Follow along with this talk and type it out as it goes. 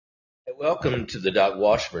Welcome to the Doc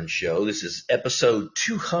Washburn Show. This is episode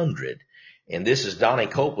 200, and this is Donnie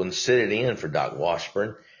Copeland sitting in for Doc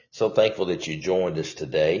Washburn. So thankful that you joined us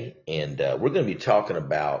today, and we're going to be talking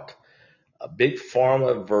about Big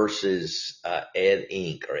Pharma versus Ed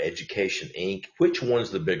Inc. or Education Inc. Which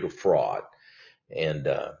one's the bigger fraud? And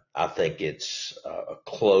I think it's a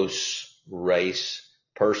close race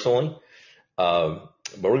personally.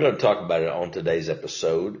 But we're going to talk about it on today's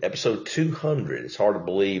episode 200. It's hard to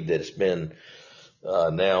believe that it's been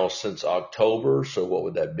now since October. So what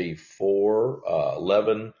would that be?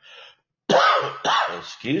 11,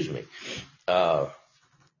 excuse me. Let's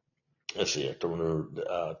see,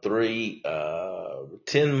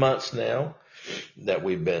 10 months now that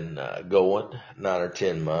we've been going, 9 or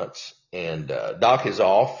 10 months. And Doc is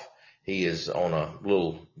off. He is on a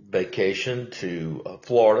little vacation to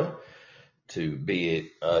Florida to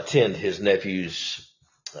attend his nephew's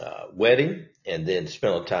wedding, and then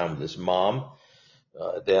spend a little time with his mom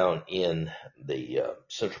down in the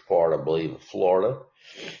central part, I believe, of Florida.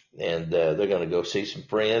 And they're going to go see some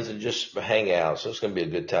friends and just hang out. So it's going to be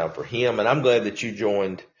a good time for him. And I'm glad that you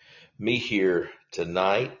joined me here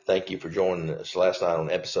tonight. Thank you for joining us last night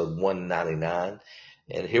on episode 199.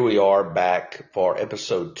 And here we are back for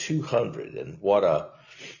episode 200. And what a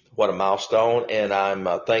milestone. And I'm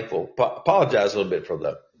thankful. Apologize a little bit for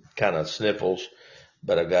the kind of sniffles,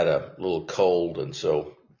 but I've got a little cold, and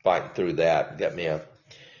so fighting through that. Got me a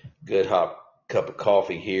good hot cup of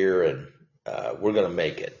coffee here, and we're going to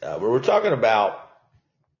make it. We're talking about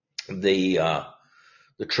the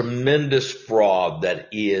tremendous fraud that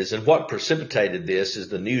is, and what precipitated this is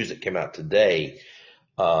the news that came out today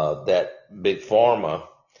that Big Pharma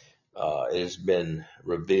has been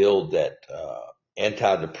revealed that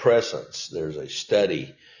antidepressants, there's a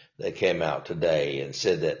study that came out today and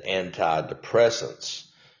said that antidepressants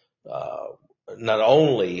not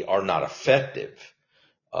only are not effective,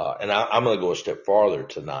 and I'm going to go a step farther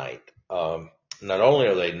tonight. Not only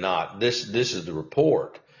are they not, this is the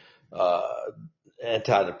report,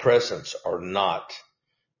 antidepressants are not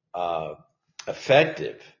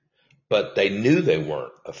effective, but they knew they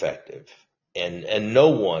weren't effective, and no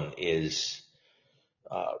one is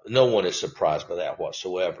surprised by that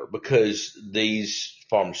whatsoever, because these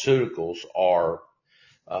pharmaceuticals are,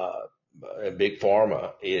 Big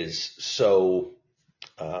Pharma is so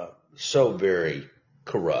very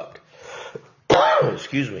corrupt.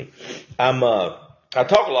 Excuse me. I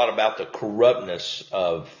talk a lot about the corruptness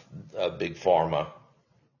of Big Pharma.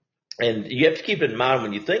 And you have to keep in mind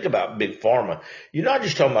when you think about Big Pharma, you're not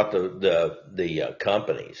just talking about the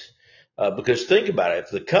companies. Because think about it,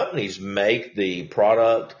 if the companies make the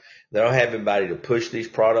product, they don't have anybody to push these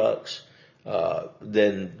products,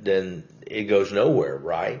 then it goes nowhere,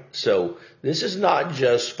 right? So this is not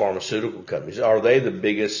just pharmaceutical companies. Are they the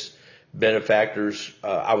biggest benefactors?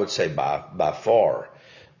 I would say by far.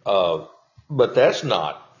 But that's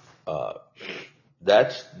not,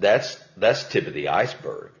 that's tip of the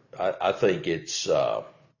iceberg. I think it's, I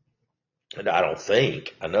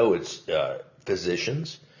know it's,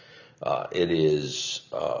 physicians. It is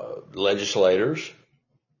legislators,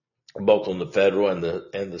 both on the federal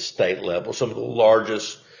and the state level. Some of the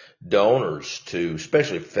largest donors to,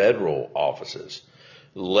 especially federal offices.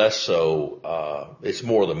 Less so, it's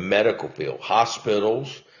more the medical field,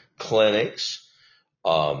 hospitals, clinics.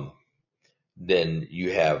 Then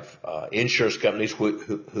you have insurance companies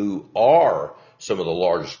who are some of the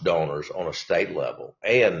largest donors on a state level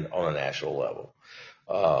and on a national level.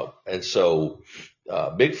 And so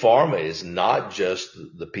Big Pharma is not just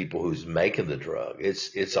the people who's making the drug.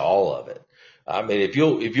 It's all of it. I mean, if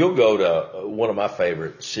you'll go to one of my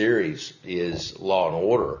favorite series is Law and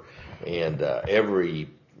Order, and every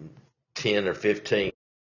 10 or 15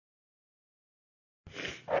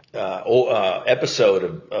 episode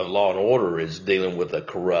of Law and Order is dealing with a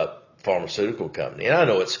corrupt pharmaceutical company. And I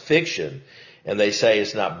know it's fiction, and they say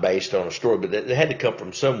it's not based on a story, but it had to come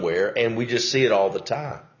from somewhere, and we just see it all the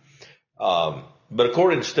time. But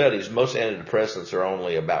according to studies, most antidepressants are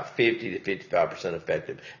only about 50 to 55%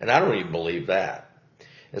 effective. And I don't even believe that.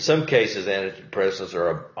 In some cases, antidepressants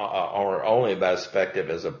are only about as effective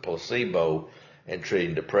as a placebo in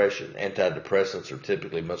treating depression. Antidepressants are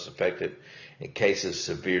typically most effective in cases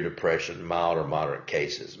of severe depression. Mild or moderate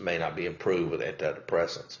cases may not be improved with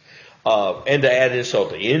antidepressants. And to add insult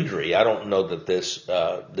to injury, I don't know that this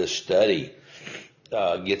study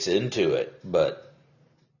gets into it, but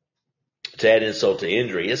to add insult to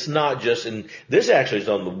injury, it's not just, and this actually is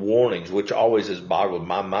on the warnings, which always has boggled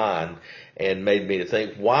my mind and made me to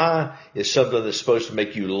think, why is something that's supposed to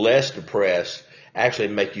make you less depressed actually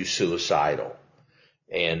make you suicidal?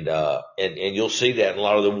 And you'll see that in a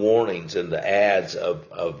lot of the warnings and the ads of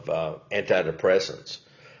antidepressants.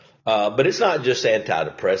 But it's not just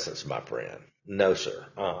antidepressants, my friend. No, sir.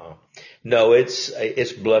 No,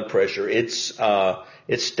 it's blood pressure. It's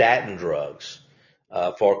statin drugs,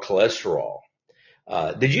 for cholesterol.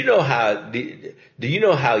 Did you know do you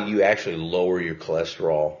know how you actually lower your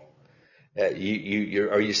cholesterol? Are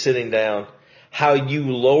you sitting down? How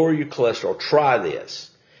you lower your cholesterol? Try this.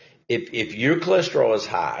 If your cholesterol is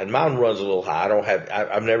high, and mine runs a little high,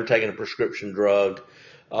 I've never taken a prescription drug.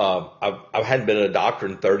 I hadn't been to a doctor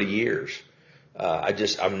in 30 years. And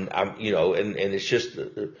it's just,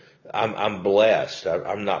 I'm blessed.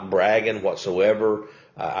 I'm not bragging whatsoever.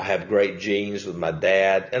 I have great genes with my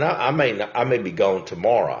dad, and I may be gone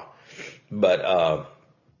tomorrow, but,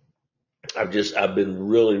 I've been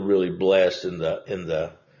really, really blessed in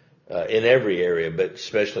every area, but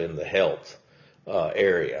especially in the health,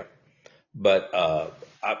 area. But,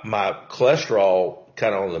 my cholesterol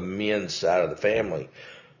kind of on the men's side of the family,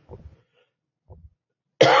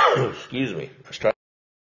 excuse me, I was trying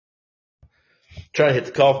to hit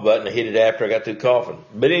the cough button. I hit it after I got through coughing.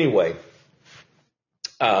 But anyway,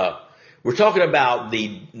 we're talking about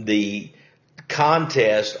the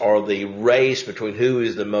contest or the race between who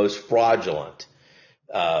is the most fraudulent.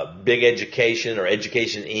 Big Education, or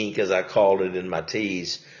Education Inc., as I called it in my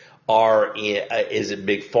tease, is it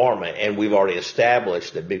Big Pharma? And we've already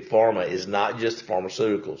established that Big Pharma is not just the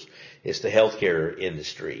pharmaceuticals. It's the healthcare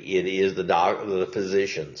industry. It is the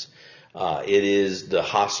physicians. It is the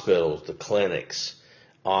hospitals, the clinics,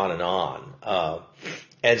 on and on.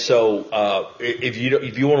 And so, if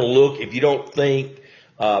you want to look, if you don't think,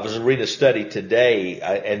 I was reading a study today,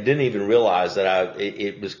 and didn't even realize that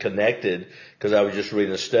it was connected, because I was just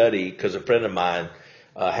reading a study, because a friend of mine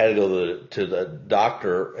had to go to the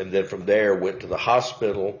doctor, and then from there went to the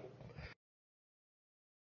hospital.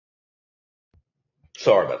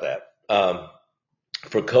 Sorry about that.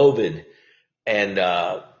 For COVID, and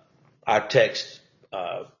I text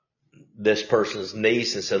this person's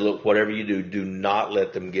niece and said, "Look, whatever you do, do not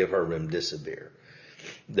let them give her remdesivir.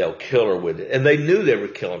 They'll kill her with it." And they knew they were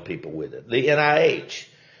killing people with it. The NIH,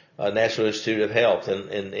 National Institute of Health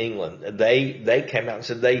in England, they came out and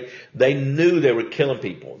said they knew they were killing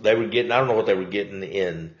people. They were getting, I don't know what they were getting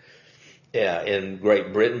in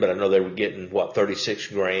Great Britain, but I know they were getting 36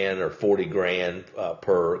 grand or 40 grand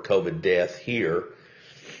per COVID death here.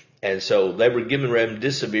 And so they were giving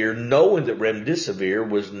remdesivir, knowing that remdesivir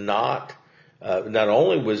was not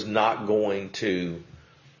only was not going to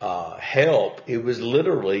help, it was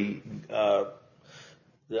literally going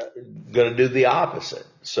to do the opposite.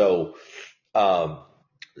 So, but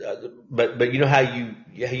you know how you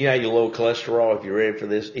lower cholesterol if you're ready for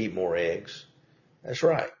this? Eat more eggs. That's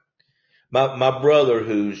right. My brother,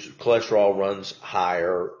 whose cholesterol runs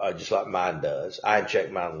higher, just like mine does. I hadn't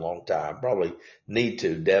checked mine in a long time. Probably need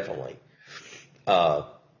to, definitely. And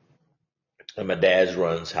my dad's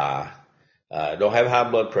runs high. Don't have high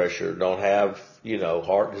blood pressure. Don't have,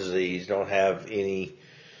 heart disease. Don't have anything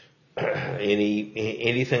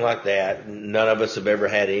like that. None of us have ever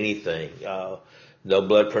had anything. No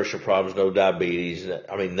blood pressure problems, no diabetes.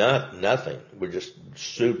 I mean, nothing. We're just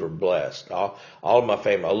super blessed. All of my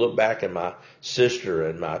family. I look back at my sister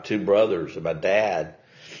and my two brothers and my dad.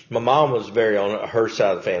 My mom was very, on her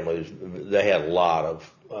side of the family, they had a lot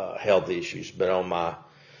of health issues, but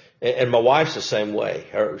and my wife's the same way.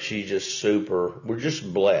 She's just we're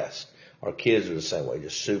just blessed. Our kids are the same way,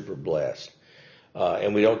 just super blessed.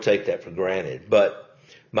 And we don't take that for granted. But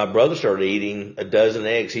my brother started eating a dozen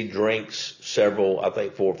eggs. He drinks several, I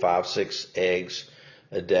think 4, 5, 6 eggs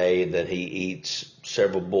a day, and then he eats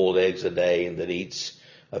several boiled eggs a day, and then eats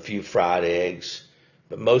a few fried eggs,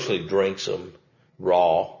 but mostly drinks them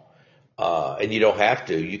raw. And you don't have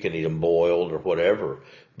to. You can eat them boiled or whatever.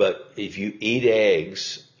 But if you eat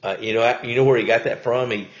eggs, you know where he got that from?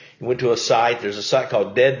 He went to a site. There's a site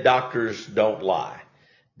called Dead Doctors Don't Lie.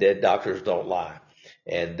 Dead Doctors Don't Lie.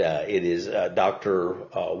 And it is Dr.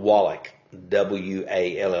 Wallach,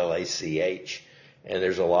 Wallach. And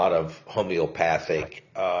there's a lot of homeopathic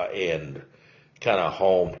and kind of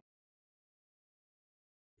home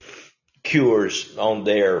cures on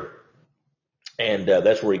there. And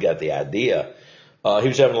that's where he got the idea. He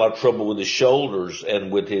was having a lot of trouble with his shoulders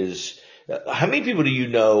and with his... how many people do you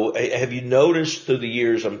know? Have you noticed through the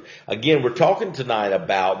years? Again, we're talking tonight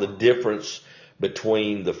about the difference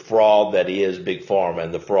between the fraud that is Big Pharma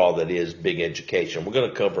and the fraud that is Big Education. We're going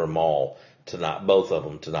to cover them all tonight, both of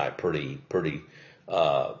them tonight, pretty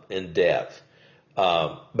in depth.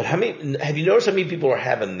 But have you noticed how many people are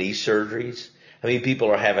having knee surgeries? How many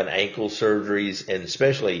people are having ankle surgeries, and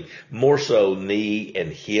especially more so knee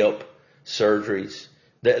and hip surgeries?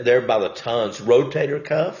 They're by the tons. Rotator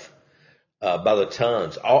cuff, by the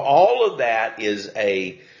tons. All of that is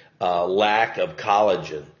a lack of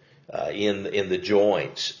collagen in the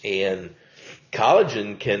joints, and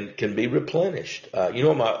collagen can be replenished. You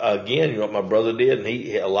know what my brother did, and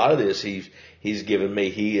a lot of this he's given me.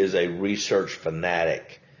 He is a research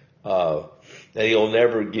fanatic. And he'll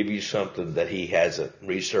never give you something that he hasn't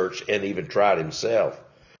researched and even tried himself.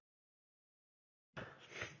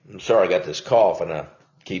 I'm sorry I got this cough, and I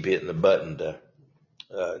keep hitting the button to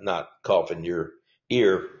not cough in your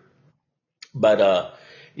ear. But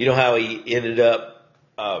you know how he ended up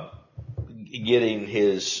getting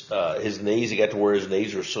his knees. He got to where his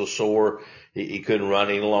knees were so sore he couldn't run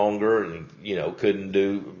any longer, and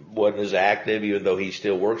wasn't as active, even though he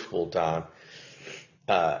still works full time.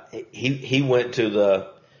 He went to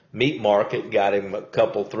the meat market, got him a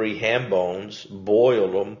couple, 3 ham bones,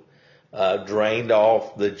 boiled them, drained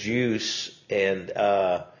off the juice, and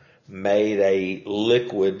made a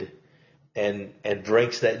liquid and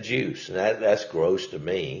drinks that juice. And that's gross to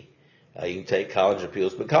me. You can take collagen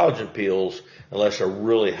pills, but collagen pills, unless they're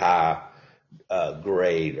really high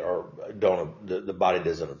grade, or the body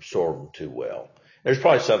doesn't absorb them too well. There's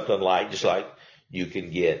probably something like, just like you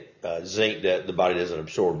can get zinc, that the body doesn't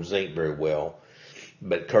absorb zinc very well,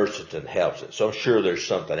 but quercetin helps it. So I'm sure there's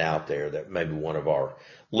something out there that maybe one of our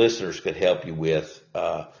listeners could help you with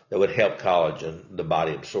that would help the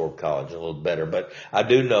body absorb collagen a little better. But I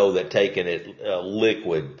do know that taking it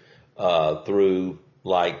liquid through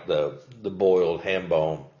like the boiled ham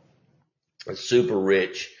bone is super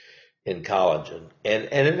rich in collagen, and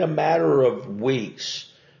in a matter of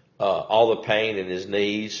weeks, all the pain in his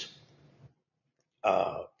knees,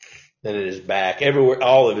 and in his back, everywhere,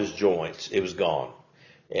 all of his joints, it was gone,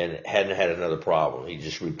 and hadn't had another problem. He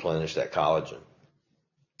just replenished that collagen.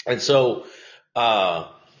 And so,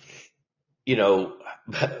 but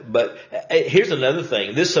here's another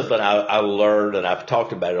thing. This is something I learned, and I've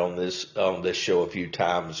talked about it on this show a few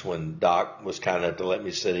times when Doc was kind enough to let me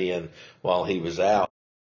sit in while he was out.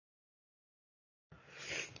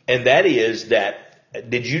 And that is that,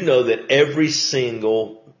 did you know that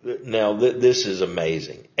this is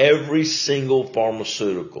amazing. Every single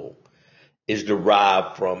pharmaceutical is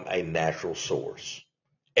derived from a natural source.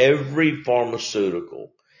 Every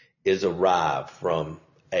pharmaceutical is derived from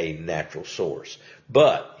a natural source.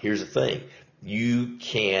 But here's the thing. You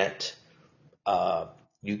can't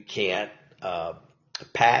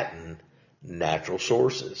patent natural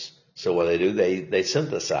sources. So what they do, they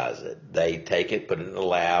synthesize it. They take it, put it in the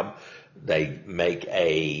lab. They make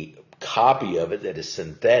a copy of it that is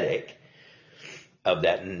synthetic of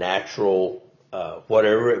that natural,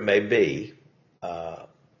 whatever it may be.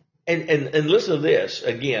 And listen to this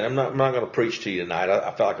again. I'm not going to preach to you tonight.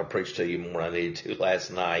 I felt like I preached to you more than I needed to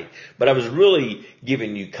last night, but I was really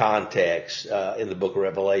giving you context in the book of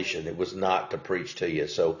Revelation. It was not to preach to you,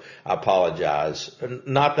 so I apologize.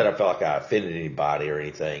 Not that I felt like I offended anybody or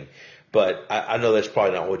anything, but I know that's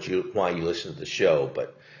probably not why you listen to the show.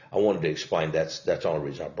 But I wanted to explain that's the only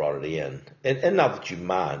reason I brought it in, and not that you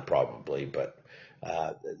mind probably, but.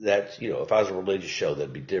 That's, if I was a religious show,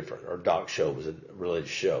 that'd be different, or Doc's show was a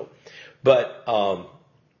religious show. But,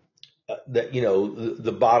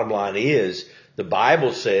 the bottom line is the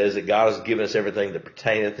Bible says that God has given us everything that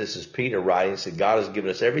pertaineth. This is Peter writing, said God has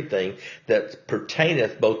given us everything that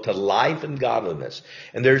pertaineth both to life and godliness.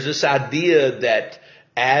 And there's this idea that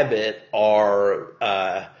Abbott or,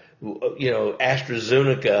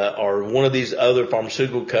 AstraZeneca or one of these other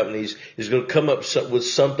pharmaceutical companies is going to come up with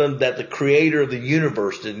something that the creator of the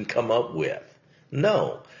universe didn't come up with.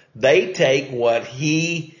 No, they take what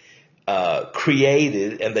he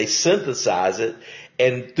created and they synthesize it,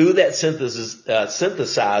 and through that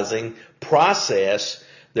synthesizing process,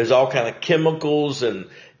 there's all kind of chemicals and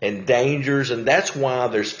dangers, and that's why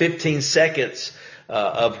there's 15 seconds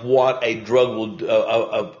of what a drug will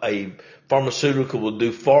of a pharmaceutical will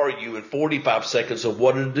do for you, and 45 seconds of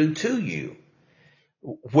what it'll do to you.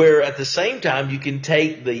 Where at the same time you can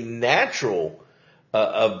take the natural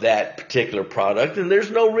of that particular product, and there's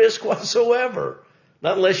no risk whatsoever.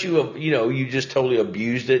 Not unless you just totally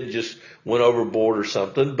abused it and just went overboard or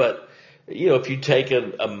something. But if you take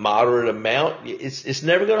a moderate amount, it's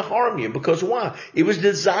never going to harm you, because why? It was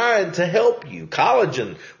designed to help you.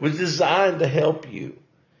 Collagen was designed to help you.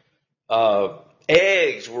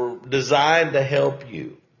 Eggs were designed to help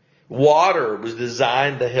you. Water was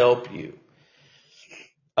designed to help you.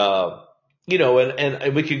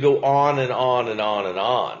 And we could go on and on and on and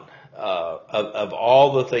on, of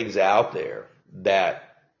all the things out there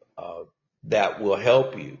that, that will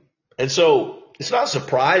help you. And so it's not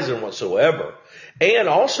surprising whatsoever. And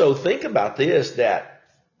also think about this, that,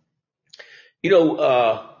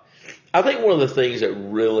 I think one of the things that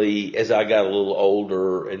really, as I got a little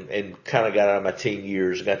older and kind of got out of my teen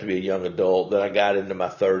years, got to be a young adult, then I got into my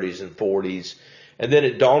 30s and 40s. And then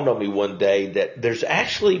it dawned on me one day that there's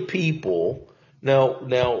actually people, now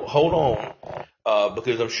hold on,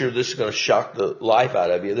 because I'm sure this is going to shock the life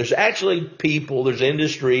out of you. There's actually people, there's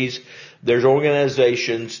industries, there's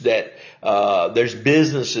organizations that, there's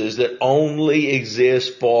businesses that only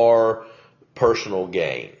exist for personal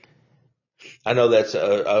gain. I know that's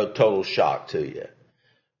a total shock to you,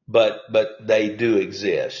 but they do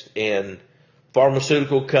exist. And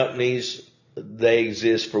pharmaceutical companies, they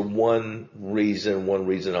exist for one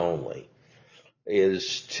reason only,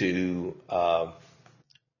 is to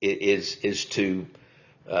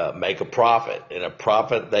make a profit, and a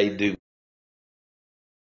profit they do.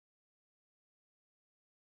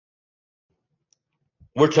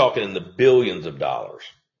 We're talking in the billions of dollars,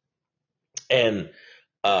 and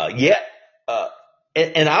yet,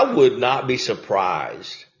 and I would not be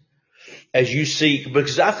surprised as you see,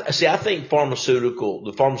 because I think the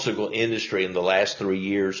pharmaceutical industry in the last 3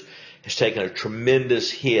 years has taken a tremendous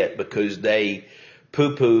hit because they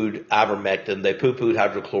poo-pooed ivermectin, they poo-pooed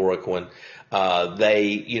hydrochloroquine,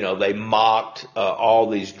 they mocked, all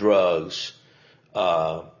these drugs.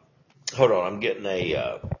 Hold on, I'm getting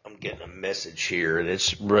a message here, and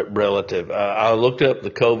it's relative. I looked up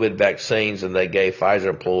the COVID vaccines, and they gave Pfizer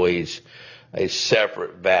employees a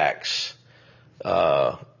separate vax.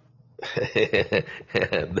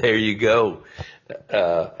 There you go.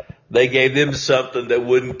 They gave them something that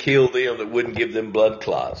wouldn't kill them, that wouldn't give them blood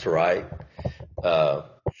clots, right?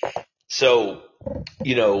 So,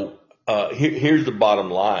 here's the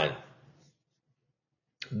bottom line.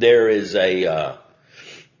 There is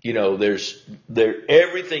there's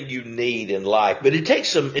everything you need in life, but it takes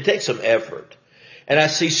some effort. And I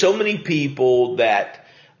see so many people that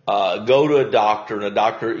go to a doctor, and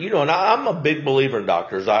and I'm a big believer in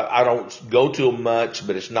doctors. I don't go to them much,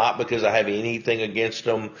 but it's not because I have anything against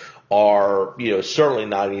them, or, certainly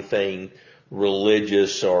not anything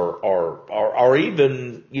religious or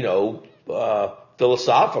even,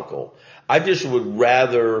 philosophical. I just would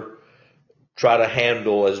rather try to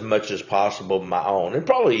handle as much as possible my own, and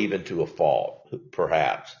probably even to a fault,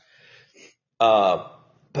 perhaps.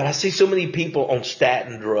 But I see so many people on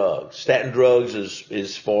statin drugs. Statin drugs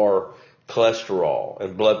is for cholesterol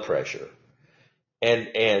and blood pressure.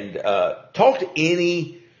 And talk to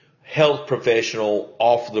any health professional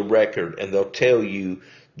off the record, and they'll tell you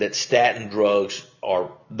that statin drugs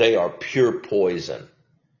are pure poison.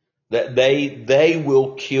 That they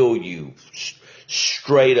will kill you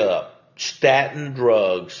straight up. Statin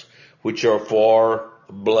drugs, which are for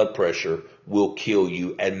blood pressure, will kill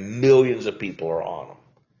you, and millions of people are on them.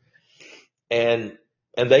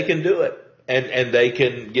 And they can do it, and they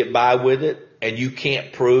can get by with it, and you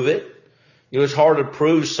can't prove it. It's hard to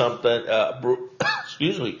prove something,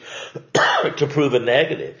 excuse me, to prove a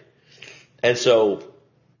negative. And so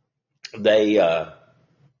they,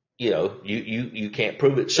 you can't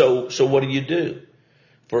prove it. So what do?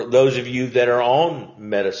 For those of you that are on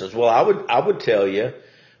medicines, well, I would tell you,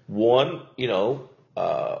 one,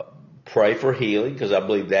 pray for healing, because I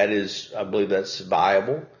believe that's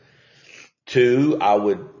viable. Two, I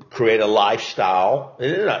would create a lifestyle.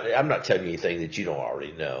 And I'm not telling you anything that you don't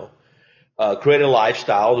already know. Create a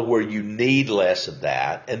lifestyle where you need less of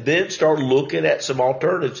that, and then start looking at some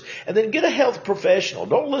alternatives, and then get a health professional.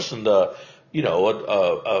 Don't listen to,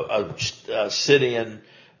 a sit-in,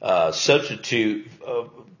 substitute,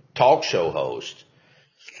 talk show host.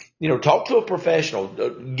 Talk to a professional.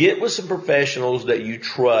 Get with some professionals that you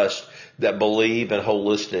trust, that believe in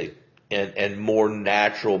holistic and more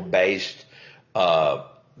natural based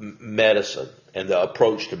medicine and the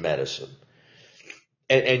approach to medicine.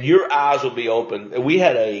 And your eyes will be open. We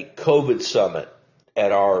had a COVID summit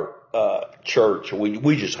at our church.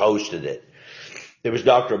 We just hosted it. There was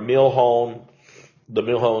Dr. Milhon, the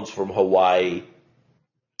Milhons from Hawaii.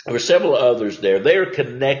 There were several others there. They are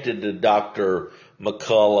connected to Dr.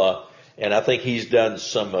 McCullough, and I think he's done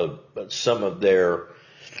some of their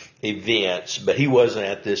events, but he wasn't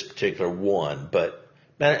at this particular one. But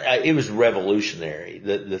man, it was revolutionary,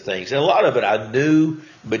 the things. And a lot of it I knew,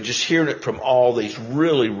 but just hearing it from all these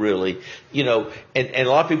really, really, and a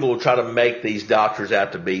lot of people will try to make these doctors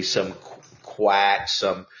out to be some quacks,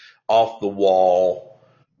 some off the wall.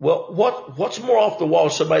 Well, what's more off the wall?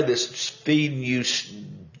 Somebody that's feeding you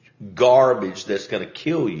garbage that's going to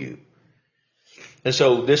kill you. And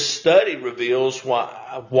so this study reveals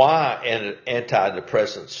why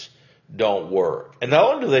antidepressants don't work. And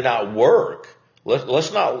not only do they not work,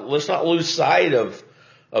 let's not lose sight of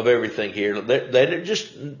everything here. They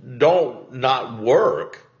just don't not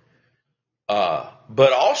work.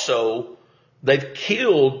 But also they've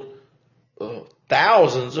killed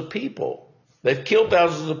thousands of people. They've killed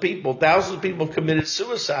thousands of people. Thousands of people committed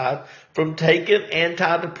suicide from taking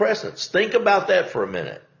antidepressants. Think about that for a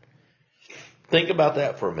minute. Think about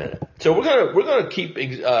that for a minute. So we're gonna keep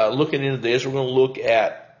looking into this. We're gonna look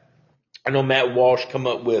at. I know Matt Walsh come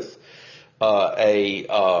up with a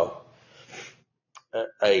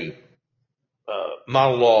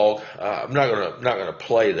monologue. I'm not gonna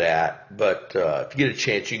play that, but if you get a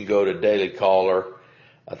chance, you can go to Daily Caller.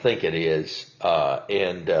 I think it is,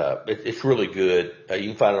 and it's really good. You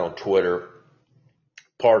can find it on Twitter,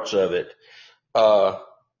 parts of it.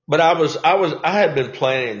 But I had been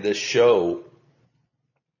planning this show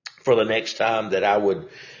for the next time that I would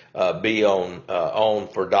be on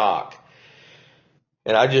for Doc,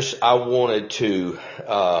 and I wanted to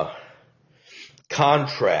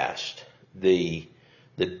contrast the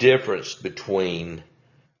difference between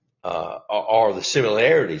or the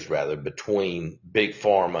similarities rather between big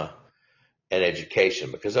pharma and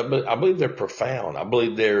education, because I believe they're profound. I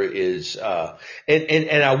believe there is,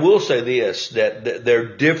 and I will say this, that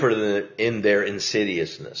they're different in their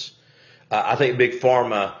insidiousness. I think big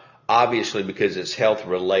pharma, obviously because it's health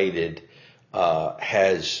related,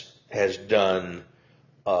 has done,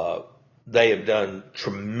 they have done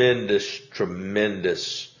tremendous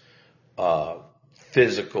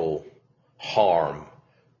physical harm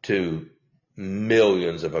to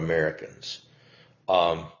millions of Americans.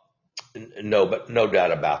 No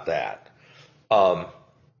doubt about that.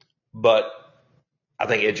 But I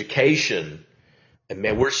think education, and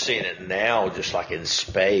man, we're seeing it now just like in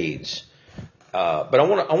spades. But I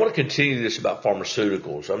want to continue this about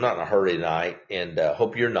pharmaceuticals. I'm not in a hurry tonight, and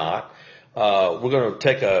hope you're not. We're going to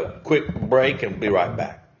take a quick break and be right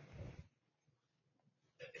back.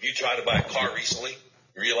 If you tried to buy a car recently,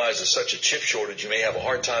 you realize there's such a chip shortage, you may have a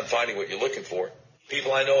hard time finding what you're looking for.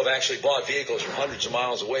 People I know have actually bought vehicles from hundreds of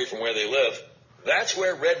miles away from where they live. That's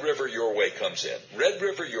where Red River Your Way comes in. Red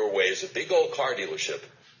River Your Way is a big old car dealership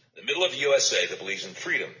in the middle of the USA that believes in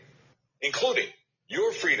freedom, including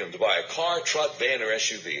your freedom to buy a car, truck, van, or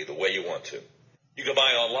SUV the way you want to. You can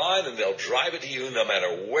buy online and they'll drive it to you no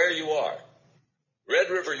matter where you are. Red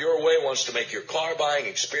River Your Way wants to make your car buying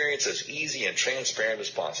experience as easy and transparent as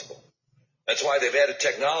possible. That's why they've added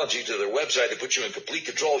technology to their website that puts you in complete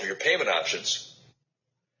control of your payment options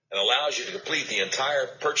and allows you to complete the entire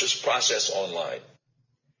purchase process online.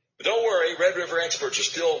 But don't worry, Red River experts are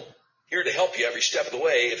still here to help you every step of the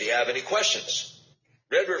way if you have any questions.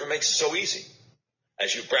 Red River makes it so easy.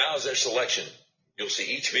 As you browse their selection, you'll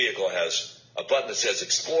see each vehicle has a button that says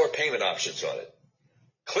Explore Payment Options on it.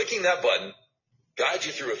 Clicking that button guides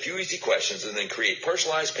you through a few easy questions and then create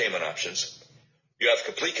personalized payment options you have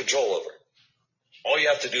complete control over. All you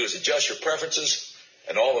have to do is adjust your preferences,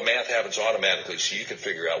 and all the math happens automatically so you can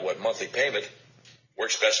figure out what monthly payment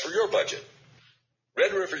works best for your budget.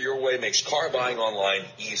 Red River Your Way makes car buying online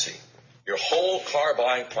easy. Your whole car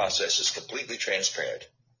buying process is completely transparent.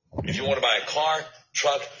 If you want to buy a car,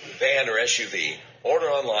 truck, van, or SUV, order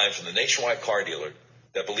online from the nationwide car dealer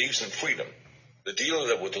that believes in freedom, the dealer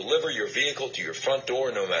that will deliver your vehicle to your front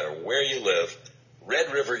door no matter where you live,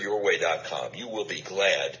 RedRiverYourWay.com. You will be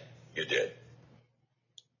glad you did.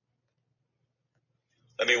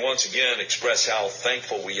 Let me once again express how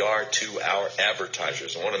thankful we are to our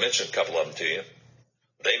advertisers. I want to mention a couple of them to you.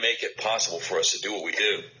 They make it possible for us to do what we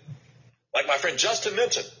do. Like my friend Justin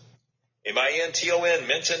Minton, M-I-N-T-O-N,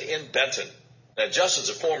 Minton in Benton. Now, Justin's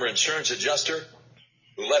a former insurance adjuster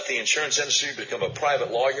who left the insurance industry to become a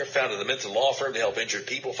private lawyer, founded the Minton Law Firm to help injured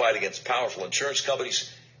people fight against powerful insurance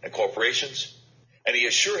companies and corporations. And he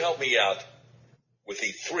has sure helped me out with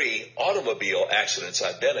the 3 automobile accidents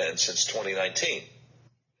I've been in since 2019.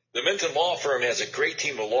 The Minton Law Firm has a great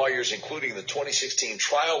team of lawyers, including the 2016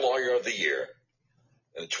 Trial Lawyer of the Year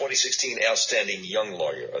and the 2016 Outstanding Young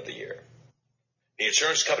Lawyer of the Year. The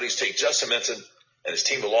insurance companies take Justin Minton and his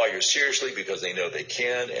team of lawyers seriously because they know they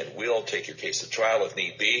can and will take your case to trial if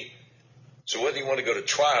need be. So whether you want to go to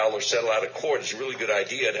trial or settle out of court, it's a really good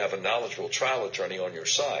idea to have a knowledgeable trial attorney on your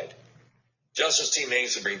side. Justin's team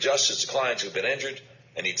aims to bring justice to clients who've been injured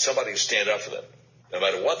and need somebody to stand up for them. No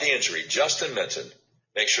matter what the injury, Justin Minton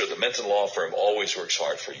makes sure the Minton Law Firm always works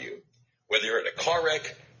hard for you. Whether you're in a car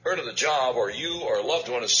wreck, hurt on the job, or you or a loved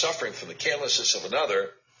one is suffering from the carelessness of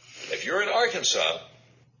another, if you're in Arkansas,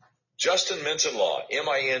 Justin Minton Law,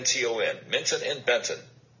 M-I-N-T-O-N, Minton and Benton,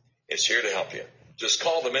 is here to help you. Just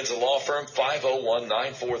call the Minton Law Firm,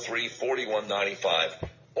 501-943-4195,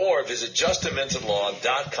 or visit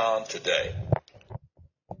justinminsonlaw.com today.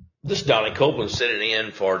 This is Donnie Copeland sitting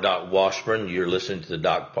in for Doc Washburn. You're listening to the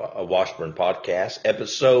Doc Washburn podcast,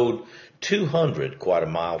 episode 200, quite a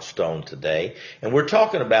milestone today. And we're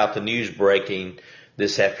talking about the news breaking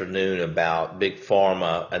this afternoon about Big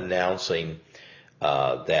Pharma announcing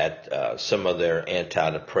that some of their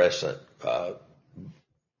antidepressant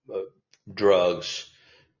drugs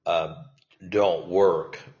don't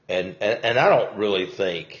work. And I don't really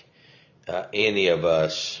think any of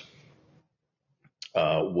us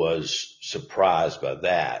was surprised by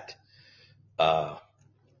that. But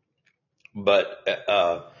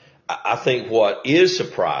I think what is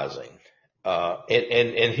surprising,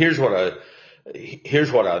 and here's what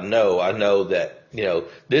I know. I know that,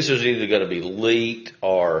 this is either going to be leaked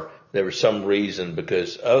or there was some reason,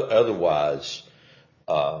 because otherwise,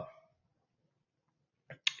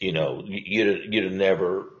 you'd have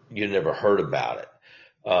never heard about it.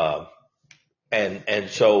 And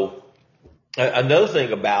so another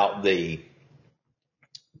thing about to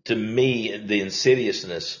me, the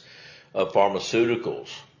insidiousness of pharmaceuticals,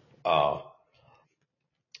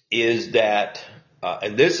 is that,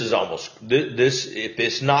 and this is almost, if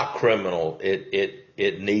it's not criminal,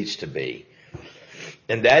 it needs to be.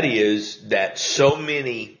 And that is that so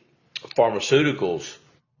many pharmaceuticals,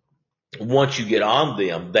 once you get on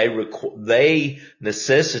them, they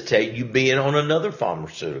necessitate you being on another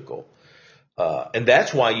pharmaceutical. And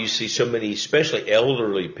that's why you see so many, especially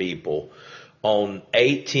elderly people, on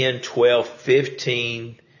 8, 10, 12,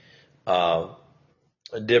 15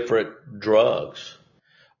 different drugs.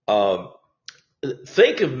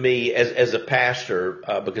 Think of me as a pastor,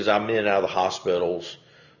 because I'm in and out of the hospitals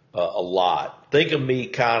a lot. Think of me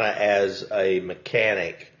kind of as a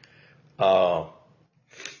mechanic.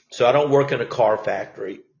 So I don't work in a car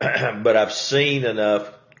factory, but I've seen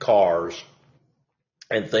enough cars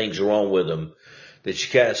and things wrong with them that you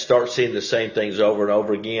kind of start seeing the same things over and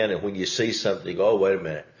over again. And when you see something, you go, oh, wait a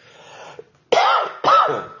minute.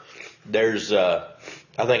 There's, I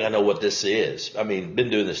think I know what this is. I mean, been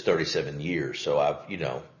doing this 37 years. So I've,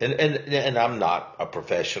 and I'm not a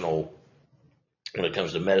professional when it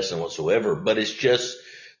comes to medicine whatsoever, but it's just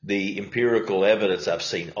the empirical evidence I've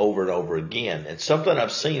seen over and over again. And something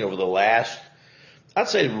I've seen over the last, I'd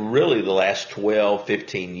say really the last 12,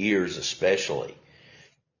 15 years especially,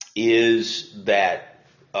 is that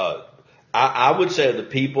I would say the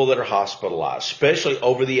people that are hospitalized, especially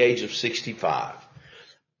over the age of 65,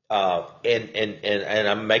 and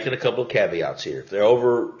I'm making a couple of caveats here. If they're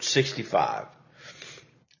over 65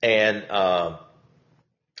 and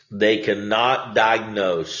they cannot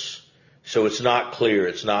diagnose, so it's not clear,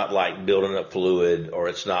 it's not like building up fluid, or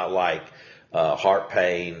it's not like heart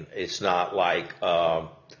pain, it's not like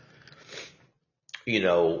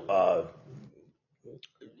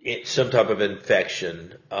it's some type of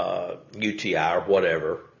infection, UTI or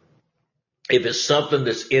whatever. If it's something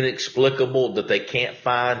that's inexplicable that they can't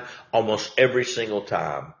find almost every single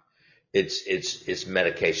time, it's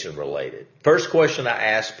medication related. First question I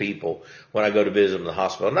ask people when I go to visit them in the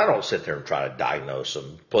hospital, and I don't sit there and try to diagnose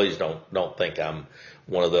them. Please don't think I'm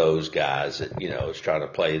one of those guys that, is trying to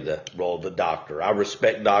play the role of the doctor. I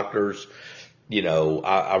respect doctors.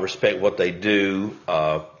 I respect what they do.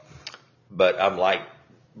 But I'm like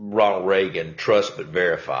Ronald Reagan, trust but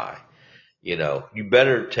verify. You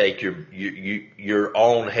better take your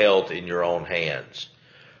own health in your own hands.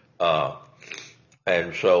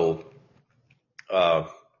 And so, I'll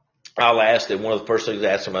ask them, one of the first things I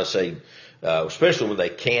ask them, I say, especially when they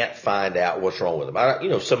can't find out what's wrong with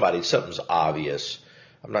them. Something's obvious.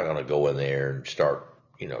 I'm not going to go in there and start,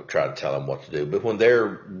 trying to tell them what to do. But when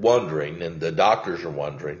they're wondering and the doctors are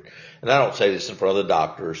wondering, and I don't say this in front of the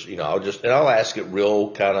doctors, I'll ask it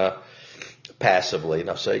real kind of passively, and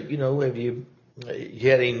I'll say, have you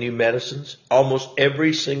had any new medicines? Almost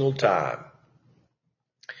every single time.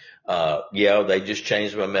 They just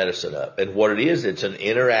changed my medicine up. And what it is, it's an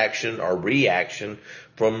interaction or reaction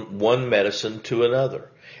from one medicine to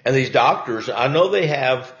another. And these doctors, I know they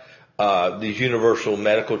have these universal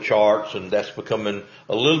medical charts, and that's becoming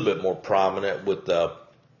a little bit more prominent with the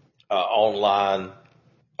online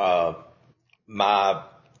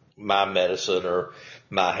my medicine or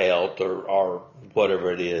my health or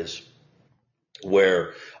whatever it is,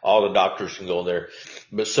 where all the doctors can go there.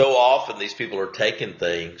 But so often these people are taking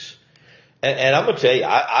things, and I'm going to tell you,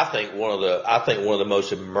 I think one of the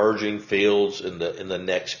most emerging fields in the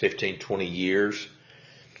next 15, 20 years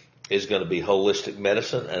is going to be holistic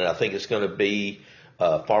medicine. And I think it's going to be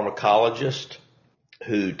a pharmacologist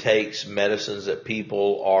who takes medicines that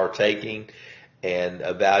people are taking and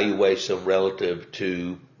evaluates them relative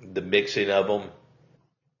to the mixing of them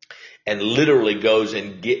and literally goes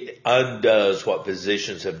and undoes what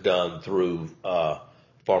physicians have done through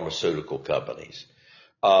pharmaceutical companies.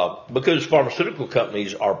 Because pharmaceutical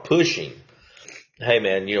companies are pushing, hey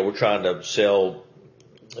man, we're trying to sell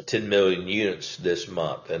 10 million units this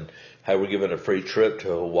month, and hey, we're giving a free trip to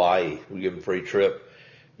Hawaii. We're giving a free trip,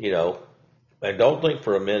 and don't think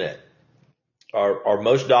for a minute. Are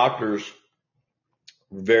most doctors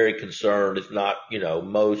very concerned? If not,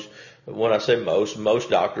 most, when I say most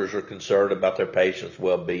doctors are concerned about their patients'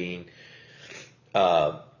 well-being.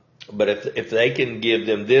 But if they can give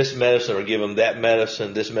them this medicine or give them that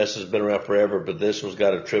medicine, this medicine's been around forever, but this one's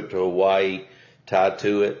got a trip to Hawaii tied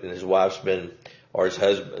to it, and his wife's been, or his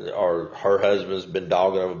husband, or her husband's been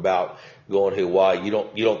dogging him about going to Hawaii. You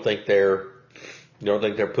don't think they're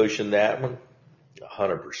pushing that one?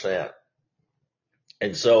 100%.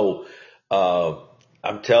 And so,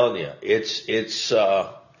 I'm telling you, it's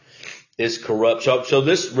corrupt. So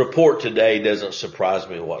this report today doesn't surprise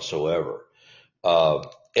me whatsoever. And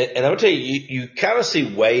I'm gonna tell you, you kind of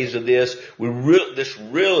see waves of this. This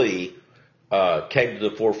really came to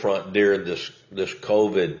the forefront during this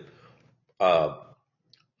COVID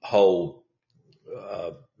whole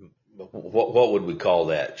what would we call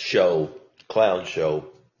that clown show,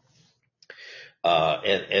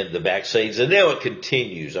 and the vaccines, and now it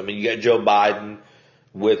continues. I mean, you got Joe Biden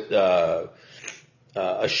with a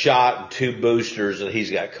shot and 2 boosters, and he's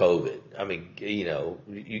got COVID. I mean,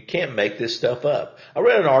 you can't make this stuff up. I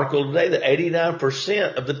read an article today that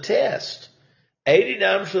 89% of the tests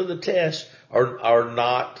are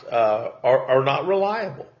not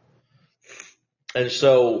reliable. And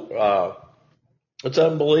so, it's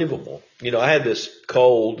unbelievable. I had this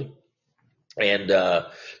cold, and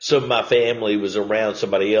some of my family was around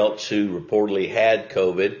somebody else who reportedly had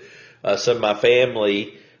COVID. Some of my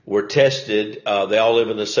family were tested. They all live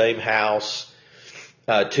in the same house.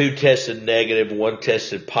 2 tested negative, 1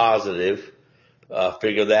 tested positive.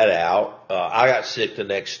 Figure that out. I got sick the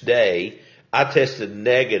next day. I tested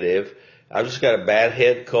negative. I just got a bad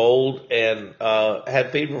head cold and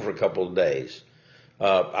had fever for a couple of days.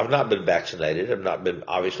 I've not been vaccinated.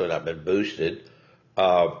 Obviously not been boosted.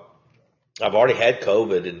 I've already had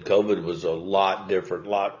COVID, and COVID was a lot different, a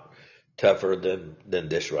lot tougher than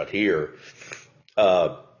this right here.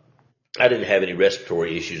 I didn't have any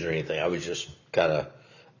respiratory issues or anything. I was just kind of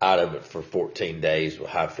out of it for 14 days with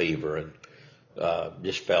high fever, and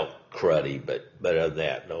just felt cruddy, but other than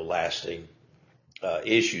that, no lasting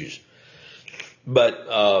issues. But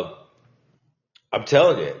I'm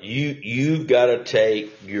telling you, you've got to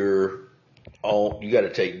take your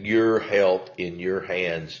health in your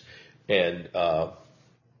hands. And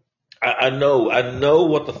I know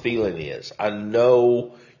what the feeling is. I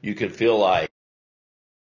know you can feel like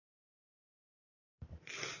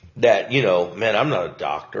that, man, I'm not a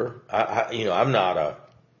doctor. I'm not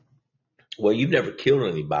well, you've never killed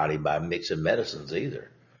anybody by mixing medicines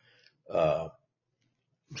either.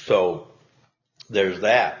 So there's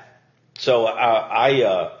that. So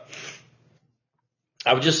I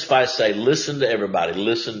would just suffice to say, listen to everybody,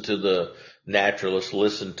 listen to the naturalists,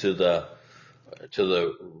 listen to the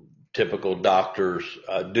typical doctors,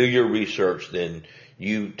 do your research, then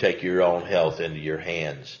you take your own health into your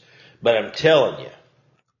hands. But I'm telling you,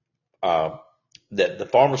 that the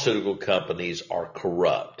pharmaceutical companies are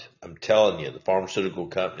corrupt. I'm telling you, the pharmaceutical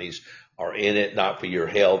companies are in it not for your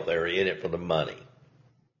health, they're in it for the money.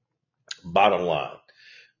 Bottom line.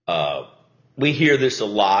 We hear this a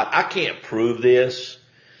lot. I can't prove this,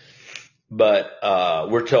 but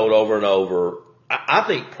we're told over and over. I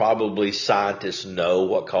think probably scientists know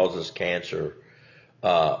what causes cancer,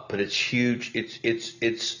 but it's huge.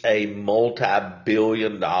 It's a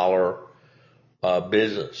multi-billion-dollar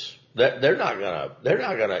business. They're not gonna.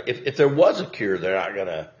 If there was a cure, they're not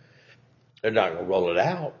gonna roll it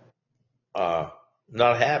out.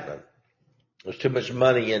 Not happening. There's too much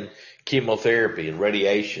money in chemotherapy and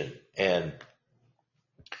radiation. And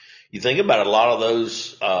you think about it, a lot of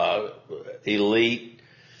those elite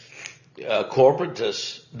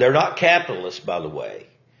corporatists, they're not capitalists, by the way.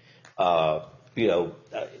 You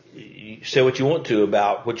say what you want to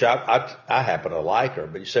about, which I happen to like her,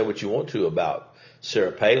 but you say what you want to about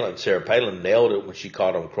Sarah Palin. Sarah Palin nailed it when she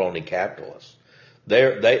called them crony capitalists.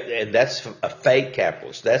 And that's a fake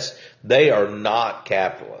capitalist. They are not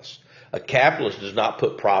capitalists. A capitalist does not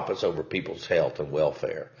put profits over people's health and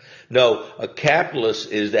welfare. No, a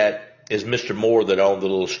capitalist is Mr. Moore that owned the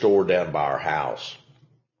little store down by our house.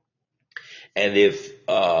 And if,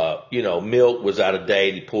 milk was out of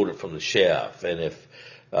date, he pulled it from the shelf. And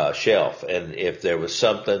if there was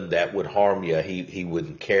something that would harm you, he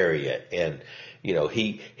wouldn't carry it.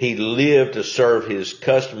 he lived to serve his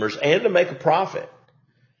customers and to make a profit.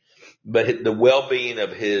 But the well-being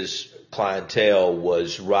of his clientele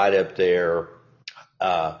was right up there,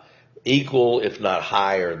 equal, if not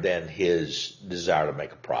higher, than his desire to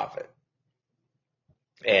make a profit.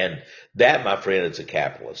 And that, my friend, is a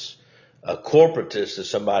capitalist. A corporatist is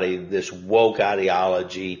somebody, this woke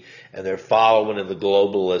ideology, and they're following in the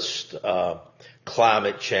globalist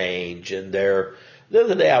climate change. And the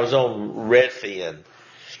other day I was on Redfin,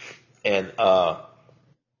 and I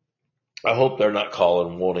hope they're not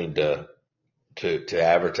calling wanting to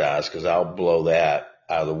advertise, because I'll blow that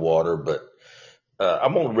out of the water. But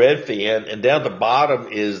I'm on Redfin, and down the bottom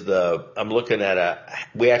is I'm looking at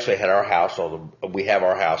we actually had we have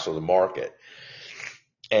our house on the market.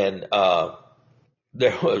 And,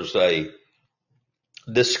 there was a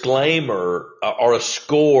disclaimer or a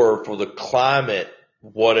score for the climate,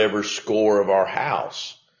 whatever score of our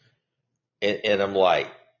house. And I'm like,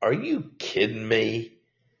 are you kidding me?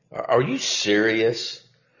 Are you serious?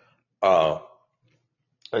 And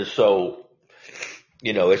so,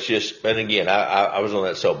 it's just, and again, I was on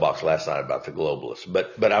that soapbox last night about the globalists,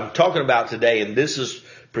 but I'm talking about today, and this is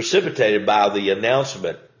precipitated by the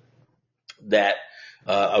announcement that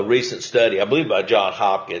a recent study, I believe by Johns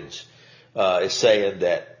Hopkins, is saying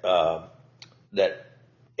that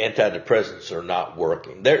antidepressants are not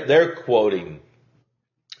working. They're quoting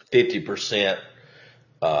 50%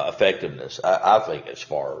 effectiveness. I think it's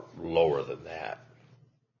far lower than that.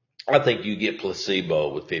 I think you get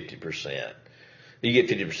placebo with 50%. You get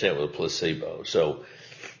 50% with a placebo. So,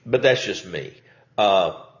 but that's just me.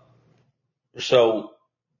 So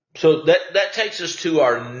that takes us to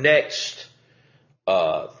our next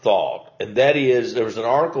thought, and that is, there was an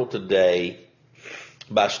article today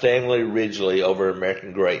by Stanley Ridgely over at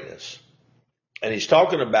American Greatness, and he's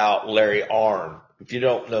talking about Larry Arnn. If you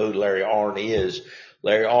don't know who Larry Arnn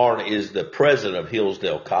is the president of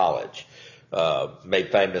Hillsdale College,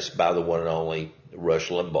 made famous by the one and only Rush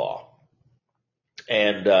Limbaugh.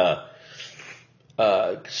 And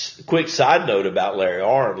quick side note about Larry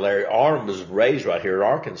Arnn. Larry Arnn was raised right here in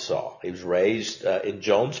Arkansas. He was raised in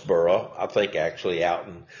Jonesboro, I think actually out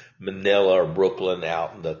in Manila or Brooklyn,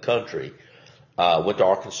 out in the country. Went to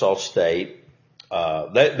Arkansas State.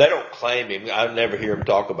 They don't claim him. I never hear him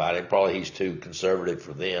talk about him. Probably he's too conservative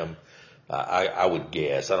for them. I would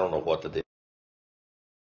guess. I don't know what to do.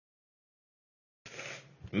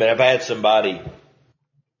 I mean, I've had somebody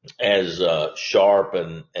as sharp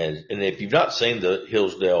and if you've not seen the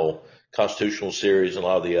Hillsdale Constitutional Series and a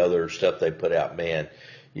lot of the other stuff they put out, man,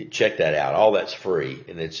 you check that out. All that's free,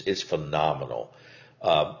 and it's phenomenal.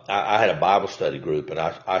 I had a Bible study group, and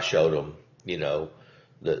I showed them,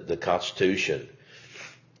 the Constitution,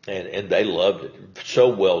 and they loved it. So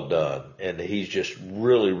well done, and he's just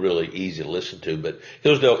really, really easy to listen to. But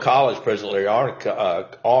Hillsdale College President Larry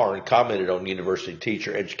Arnn commented on university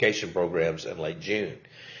teacher education programs in late June.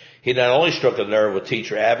 He not only struck a nerve with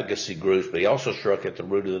teacher advocacy groups, but he also struck at the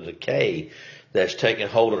root of the decay that's taken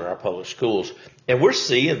hold in our public schools. And we're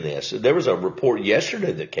seeing this. There was a report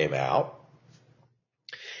yesterday that came out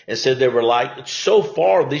and said they were like, so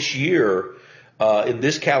far this year, in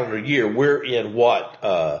this calendar year, we're in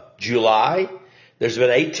July? There's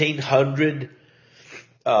been 1,800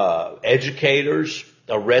 educators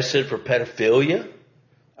arrested for pedophilia.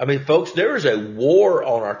 I mean, folks, there is a war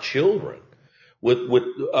on our children. With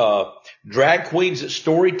drag queens at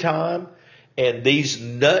story time and these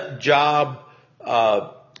nut job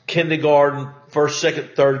kindergarten, first,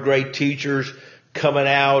 second, third grade teachers coming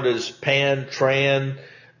out as pan, tran,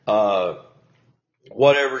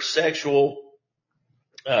 whatever sexual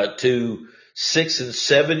to 6 and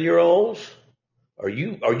 7 year olds. Are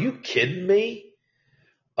you kidding me?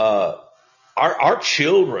 Our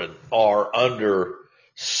children are under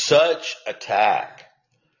such attack.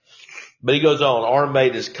 But he goes on. Arnn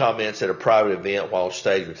made his comments at a private event while on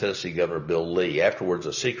stage with Tennessee Governor Bill Lee. Afterwards,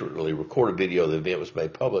 a secretly recorded video of the event was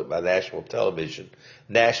made public by Nashville television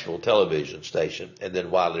station, and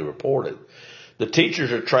then widely reported. The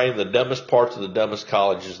teachers are trained in the dumbest parts of the dumbest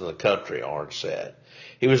colleges in the country, Arnn said.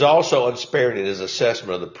 He was also unsparing in his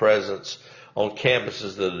assessment of the presence on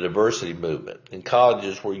campuses of the diversity movement. In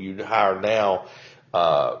colleges where you hire now,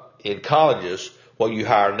 what you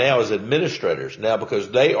hire now is administrators now,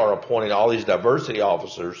 because they are appointing all these diversity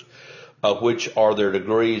officers, which are their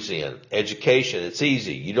degrees in education. It's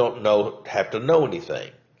easy. You don't have to know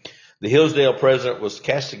anything. The Hillsdale president was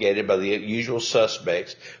castigated by the usual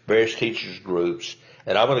suspects, various teachers groups,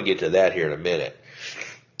 and I'm going to get to that here in a minute.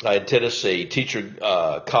 In Tennessee, teacher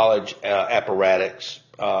college apparatus,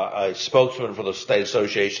 a spokesman for the State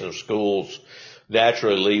Association of Schools,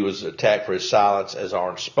 Naturally, Lee was attacked for his silence as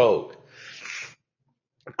Arndt spoke.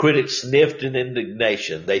 Critics sniffed in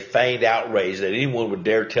indignation. They feigned outrage that anyone would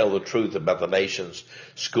dare tell the truth about the nation's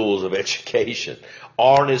schools of education.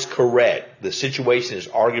 Arndt is correct. The situation is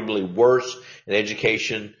arguably worse in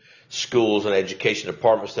education schools and education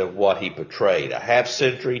departments than what he portrayed. A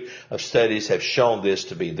half-century of studies have shown this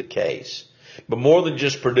to be the case. But more than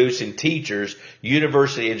just producing teachers,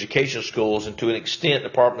 university education schools, and to an extent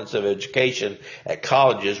departments of education at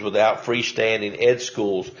colleges without freestanding ed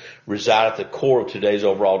schools reside at the core of today's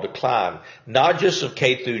overall decline, not just of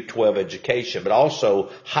K through 12 education, but also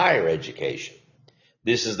higher education.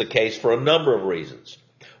 This is the case for a number of reasons.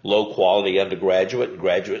 Low quality undergraduate and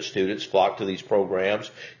graduate students flock to these programs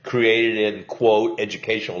created in, quote,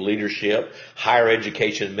 educational leadership, higher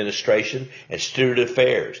education administration, and student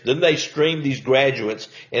affairs. Then they stream these graduates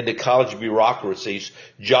into college bureaucracies,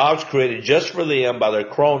 jobs created just for them by their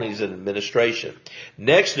cronies in administration.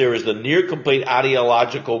 Next, there is the near complete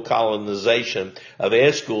ideological colonization of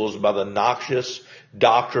ed schools by the noxious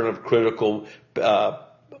doctrine of critical,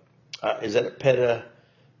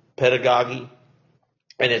 pedagogy?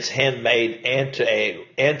 And its handmade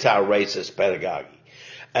anti-racist pedagogy.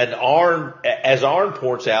 And as Arndt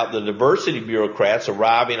points out, the diversity bureaucrats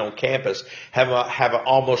arriving on campus have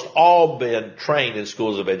almost all been trained in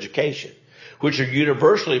schools of education, which are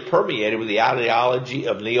universally permeated with the ideology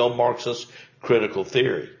of neo-Marxist critical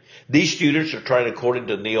theory. These students are trained according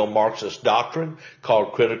to neo-Marxist doctrine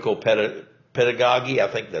called critical pedagogy, I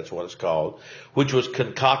think that's what it's called, which was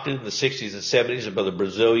concocted in the 60s and 70s by the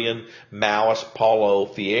Brazilian Maoist Paulo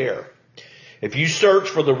Freire. If you search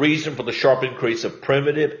for the reason for the sharp increase of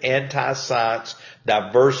primitive anti-science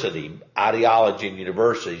diversity ideology in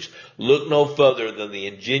universities, look no further than the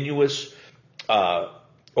ingenious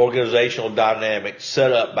organizational dynamic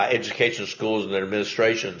set up by education schools and their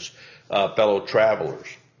administrations, fellow travelers.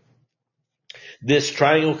 This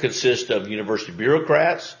triangle consists of university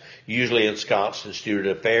bureaucrats, usually ensconced in student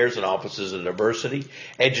affairs and offices of diversity,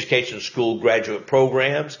 education school graduate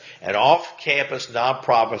programs, and off-campus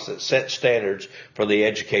nonprofits that set standards for the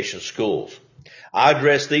education schools. I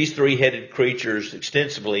address these three-headed creatures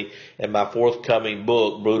extensively in my forthcoming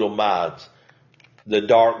book, Brutal Minds, The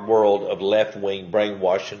Dark World of Left-Wing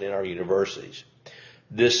Brainwashing in Our Universities.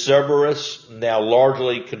 This Cerberus now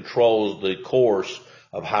largely controls the course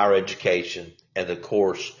of higher education, and the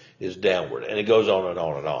course is downward. And it goes on and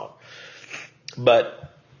on and on.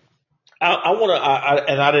 But I want to,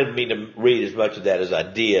 and I didn't mean to read as much of that as I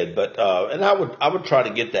did, but and I would try to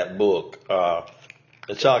get that book.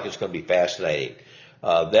 It sounds like it's going to be fascinating.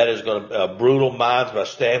 That is going to Brutal Minds by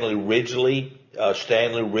Stanley Ridgely.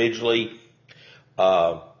 Stanley Ridgely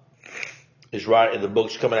is right, and the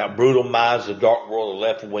book's coming out. Brutal Minds: The Dark World of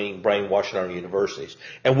Left-Wing Brainwashing Our Universities,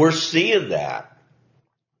 and we're seeing that.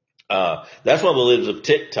 That's one of the libs of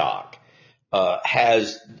TikTok.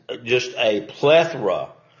 Has just a plethora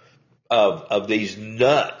of these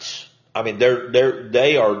nuts. I mean,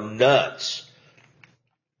 they are nuts.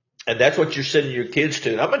 And that's what you're sending your kids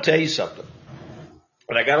to. And I'm going to tell you something.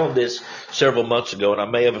 And I got on this several months ago, and I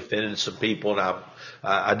may have offended some people, and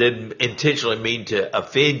I didn't intentionally mean to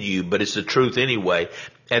offend you, but it's the truth anyway.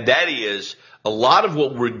 And that is, a lot of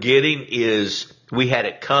what we're getting is we had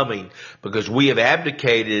it coming because we have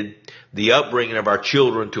abdicated the upbringing of our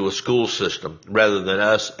children to a school system rather than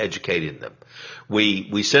us educating them.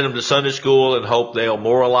 We send them to Sunday school and hope they'll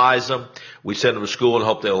moralize them. We send them to school and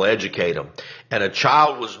hope they'll educate them. And a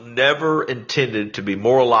child was never intended to be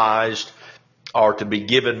moralized or to be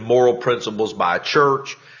given moral principles by a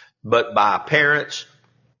church, but by parents.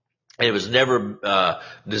 And it was never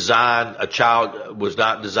designed, a child was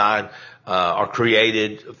not designed or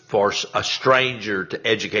created for a stranger to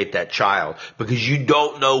educate that child, because you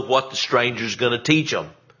don't know what the stranger's going to teach them.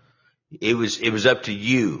 It was up to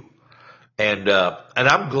you. And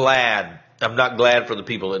I'm glad. I'm not glad for the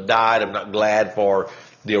people that died. I'm not glad for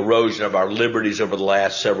the erosion of our liberties over the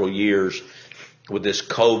last several years with this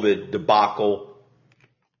COVID debacle.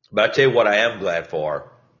 But I tell you what I am glad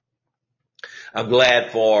for. I'm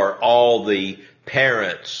glad for all the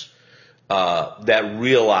parents that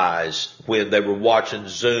realized when they were watching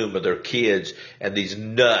Zoom with their kids and these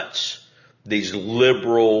nuts, these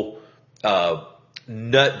liberal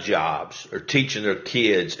nut jobs are teaching their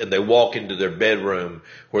kids, and they walk into their bedroom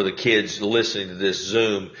where the kid's listening to this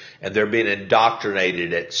Zoom, and they're being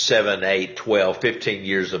indoctrinated at 7, 8, 12, 15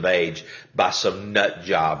 years of age by some nut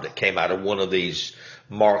job that came out of one of these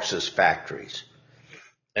Marxist factories.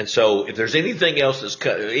 And so if there's anything else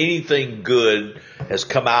anything good has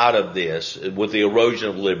come out of this with the erosion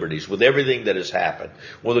of liberties, with everything that has happened,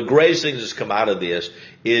 one of the greatest things that's come out of this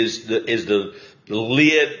is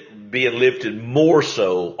lid being lifted more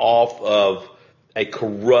so off of a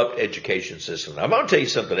corrupt education system. I'm going to tell you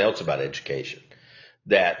something else about education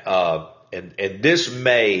that, and this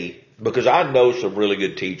may, because I know some really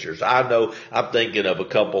good teachers. I'm thinking of a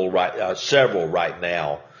couple several right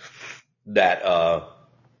now that,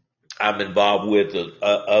 I'm involved with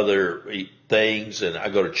other things and I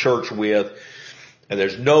go to church with, and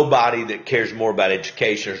there's nobody that cares more about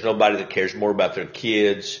education. There's nobody that cares more about their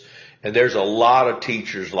kids. And there's a lot of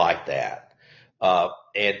teachers like that.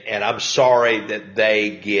 And I'm sorry that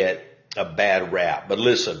they get a bad rap. But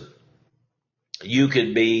listen, you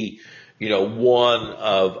can be, one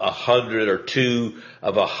of 100 or two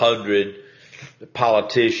of 100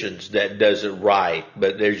 politicians that does it right,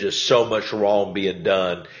 but there's just so much wrong being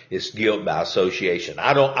done. It's guilt by association.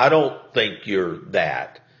 I don't think you're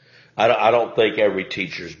that. I don't think every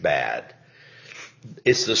teacher's bad.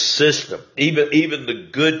 It's the system. Even the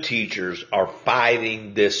good teachers are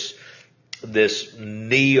fighting this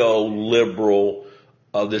neoliberal,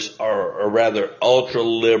 or rather ultra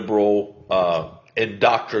liberal,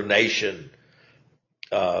 indoctrination,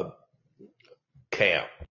 camp.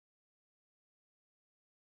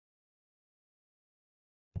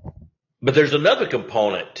 But there's another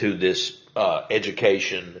component to this,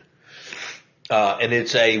 education, and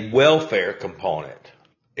it's a welfare component.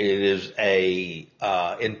 It is a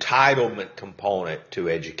entitlement component to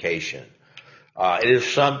education. It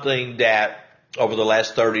is something that over the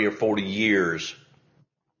last 30 or 40 years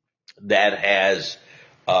that has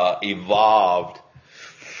evolved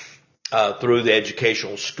through the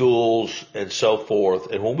educational schools and so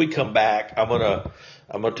forth. And when we come back, I'm gonna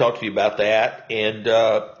talk to you about that. And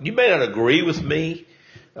you may not agree with me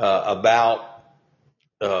about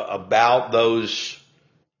those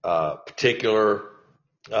particular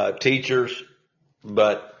teachers,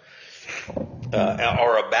 but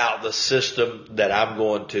or about the system that I'm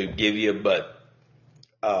going to give you. But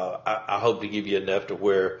I hope to give you enough to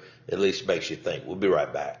where at least makes you think. We'll be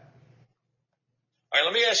right back. All right,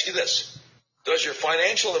 let me ask you this. Does your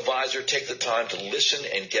financial advisor take the time to listen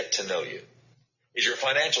and get to know you? Is your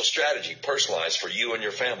financial strategy personalized for you and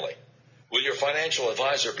your family? Will your financial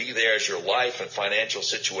advisor be there as your life and financial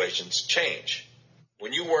situations change?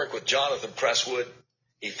 When you work with Jonathan Presswood,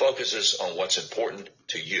 he focuses on what's important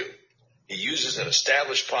to you. He uses an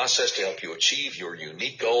established process to help you achieve your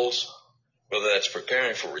unique goals, whether that's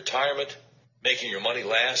preparing for retirement, making your money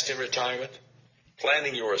last in retirement,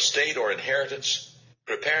 planning your estate or inheritance,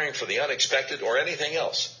 preparing for the unexpected, or anything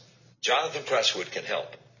else. Jonathan Presswood can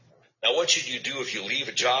help. Now, what should you do if you leave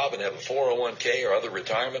a job and have a 401k or other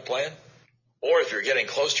retirement plan? Or if you're getting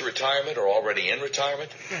close to retirement or already in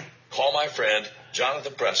retirement? Call my friend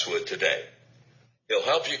Jonathan Presswood today. He'll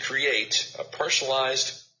help you create a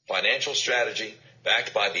personalized financial strategy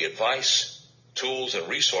backed by the advice, tools, and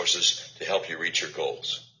resources to help you reach your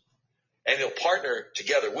goals. And he'll partner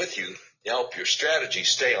together with you to help your strategy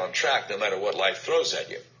stay on track no matter what life throws at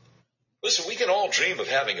you. Listen, we can all dream of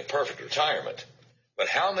having a perfect retirement, but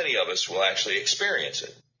how many of us will actually experience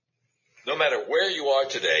it? No matter where you are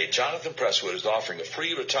today, Jonathan Presswood is offering a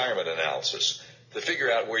free retirement analysis to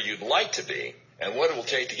figure out where you'd like to be and what it will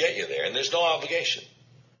take to get you there, and there's no obligation.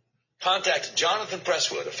 Contact Jonathan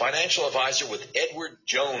Presswood, a financial advisor with Edward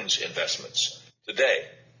Jones Investments, today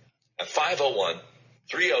at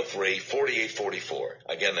 501-303-4844.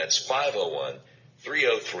 Again, that's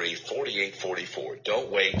 501-303-4844.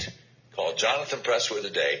 Don't wait. Call Jonathan Presswood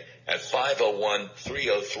today at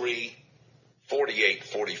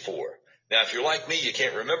 501-303-4844. Now, if you're like me, you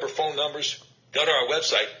can't remember phone numbers, go to our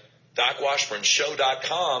website,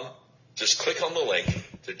 DocWashburnShow.com. Just click on the link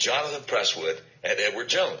to Jonathan Presswood at Edward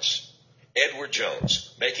Jones. Edward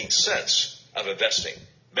Jones, making sense of investing.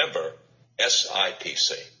 Member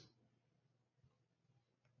SIPC.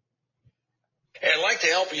 And I'd like to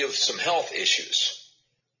help you with some health issues.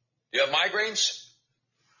 You have migraines,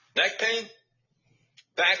 neck pain,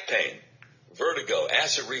 back pain, vertigo,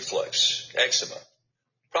 acid reflux, eczema,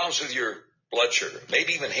 problems with your blood sugar,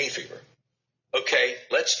 maybe even hay fever. Okay,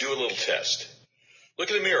 let's do a little test. Look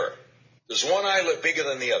in the mirror. Does one eye look bigger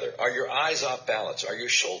than the other? Are your eyes off balance? Are your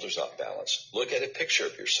shoulders off balance? Look at a picture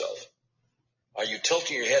of yourself. Are you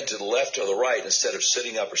tilting your head to the left or the right instead of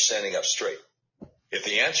sitting up or standing up straight? If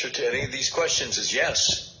the answer to any of these questions is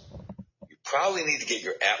yes, you probably need to get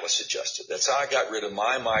your atlas adjusted. That's how I got rid of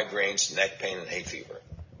my migraines, neck pain, and hay fever.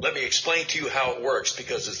 Let me explain to you how it works,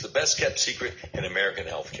 because it's the best kept secret in American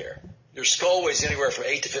healthcare. Your skull weighs anywhere from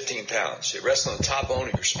 8 to 15 pounds. It rests on the top bone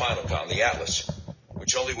of your spinal column, the atlas,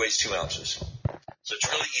 which only weighs 2 ounces. So it's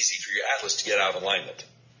really easy for your atlas to get out of alignment.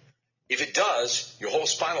 If it does, your whole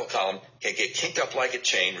spinal column can get kinked up like a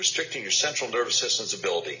chain, restricting your central nervous system's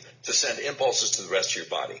ability to send impulses to the rest of your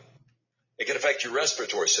body. It can affect your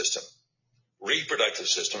respiratory system, reproductive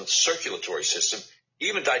system, circulatory system,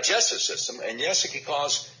 even digestive system, and yes, it can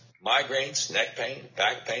cause migraines, neck pain,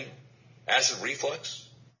 back pain, acid reflux,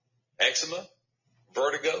 eczema,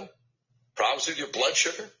 vertigo, problems with your blood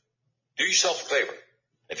sugar. Do yourself a favor.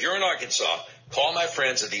 If you're in Arkansas, call my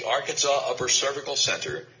friends at the Arkansas Upper Cervical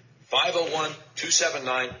Center,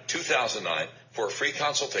 501-279-2009, for a free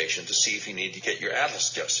consultation to see if you need to get your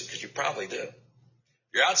atlas adjusted, because you probably do. If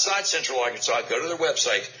you're outside Central Arkansas, go to their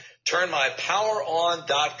website,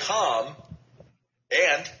 turnmypoweron.com,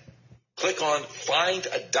 and click on Find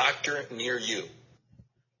a Doctor Near You.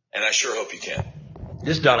 And I sure hope you can.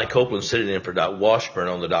 This is Donnie Copeland sitting in for Doc Washburn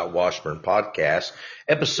on the Doc Washburn podcast,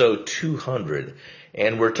 episode 200.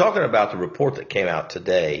 And we're talking about the report that came out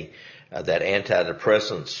today that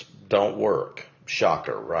antidepressants don't work.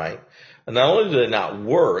 Shocker, right? And not only do they not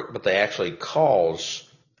work, but they actually cause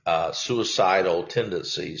suicidal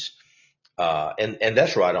tendencies. And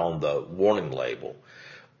that's right on the warning label.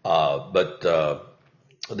 But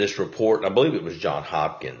this report, I believe it was John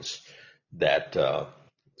Hopkins that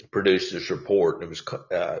produced this report. It was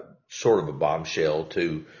sort of a bombshell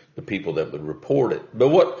to the people that would report it. But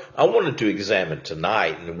what I wanted to examine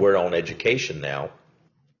tonight, and we're on education now,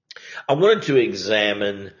 I wanted to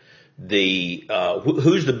examine the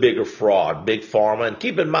who's the bigger fraud, Big Pharma. And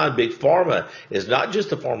keep in mind, Big Pharma is not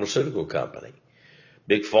just a pharmaceutical company.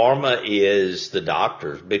 Big Pharma is the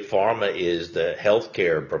doctors. Big Pharma is the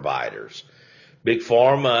healthcare providers. Big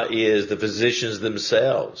Pharma is the physicians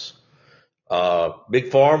themselves. Big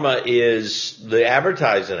Pharma is the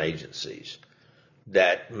advertising agencies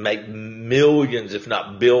that make millions, if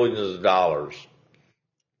not billions of dollars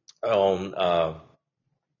on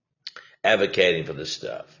advocating for this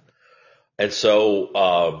stuff. And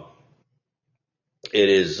so it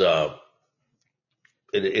is a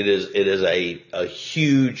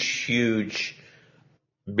huge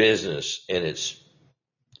business, and it's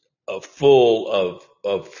full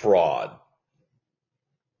of fraud.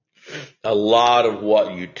 A lot of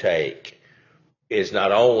what you take is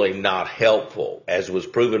not only not helpful, as was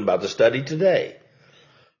proven by the study today,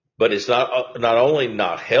 but it's not only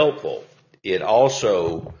not helpful, it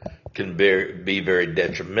also can be very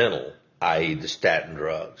detrimental, i.e. the statin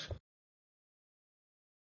drugs.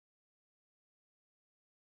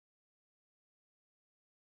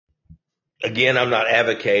 Again, I'm not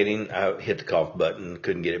advocating. I hit the cough button,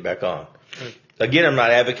 couldn't get it back on. Again, I'm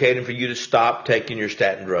not advocating for you to stop taking your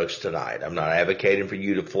statin drugs tonight. I'm not advocating for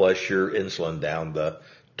you to flush your insulin down the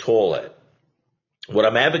toilet. What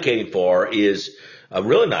I'm advocating for is, I'm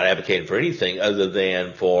really not advocating for anything other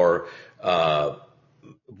than for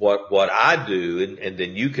what I do, and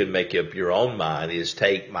then you can make up your own mind, is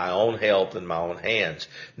take my own health in my own hands.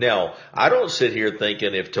 Now, I don't sit here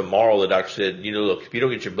thinking if tomorrow the doctor said, look, if you don't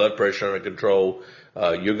get your blood pressure under control,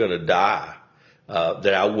 you're going to die,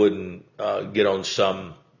 that I wouldn't get on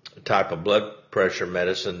some type of blood pressure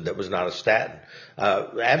medicine that was not a statin.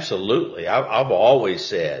 Absolutely. I've always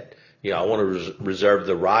said, I want to reserve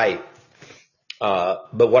the right.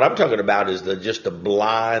 But what I'm talking about is just the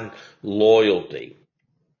blind loyalty.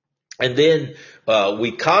 And then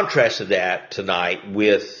we contrasted that tonight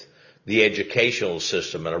with the educational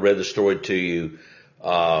system. And I read the story to you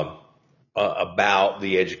about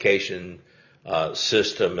the education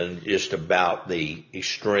system and just about the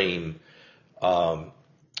extreme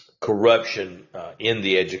corruption in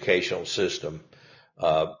the educational system.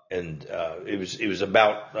 And it was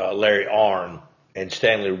about Larry Arnn, and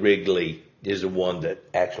Stanley Wrigley is the one that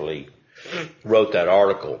actually wrote that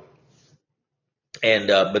article. And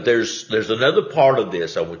but there's another part of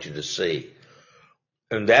this I want you to see,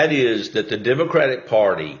 and that is that the Democratic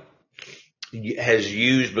Party has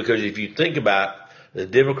used, because if you think about the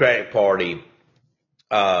Democratic Party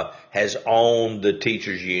has owned the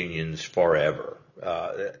teachers unions forever.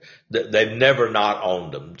 They've never not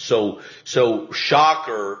owned them. So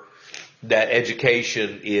shocker that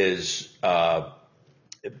education is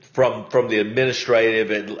from the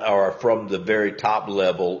administrative or from the very top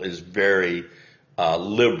level is very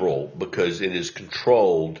liberal, because it is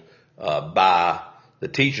controlled by the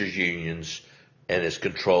teachers unions, and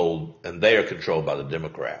they are controlled by the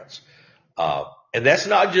Democrats. And that's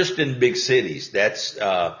not just in big cities. That's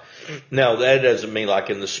now that doesn't mean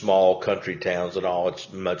like in the small country towns and all.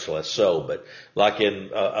 It's much less so, but like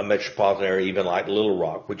in a metropolitan area, even like Little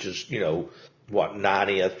Rock, which is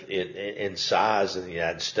 90th in size in the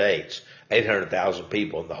United States, 800,000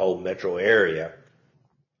 people in the whole metro area.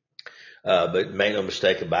 But make no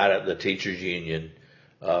mistake about it, the teachers union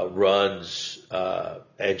runs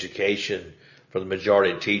education for the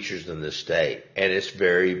majority of teachers in this state, and it's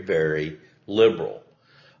very, very liberal.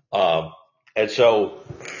 And so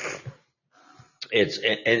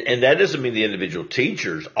and that doesn't mean the individual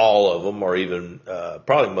teachers, all of them, or even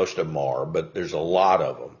probably most of them are, but there's a lot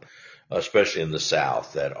of them, especially in the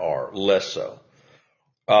South, that are less so.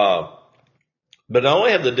 But not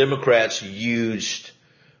only have the Democrats used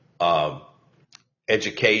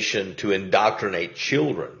education to indoctrinate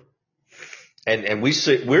children, and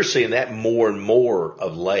we're seeing that more and more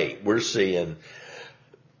of late. We're seeing,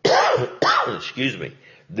 excuse me,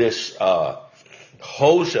 this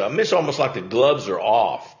wholesale. I mean, it's almost like the gloves are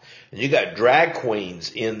off, and you got drag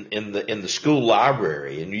queens in the school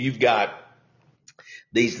library, and you've got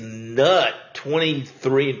these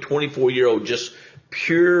 23 and 24-year-old just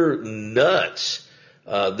pure nuts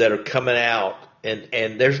that are coming out,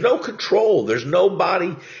 and there's no control. There's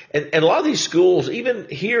nobody, and a lot of these schools, even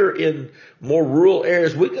here in more rural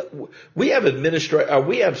areas, we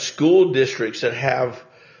have school districts that have,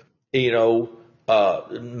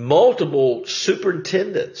 multiple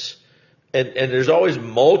superintendents, and there's always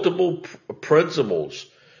multiple principals.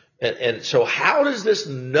 And so how does these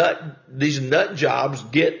nut jobs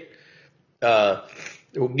get to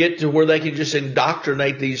where they can just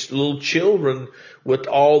indoctrinate these little children with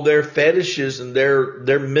all their fetishes and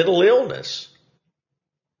their mental illness?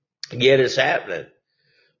 Yet it's happening.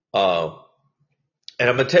 And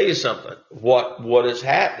I'm going to tell you something. What is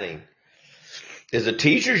happening is the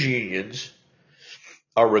teachers unions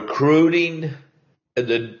are recruiting,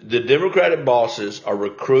 the Democratic bosses are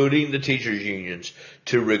recruiting the teachers unions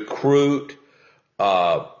to recruit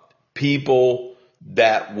people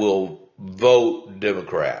that will vote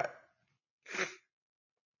Democrat.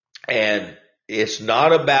 And it's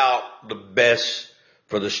not about the best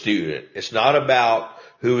for the student. It's not about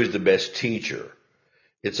who is the best teacher.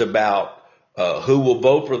 It's about who will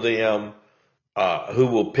vote for them, who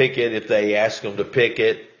will pick it if they ask them to pick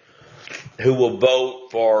it, who will vote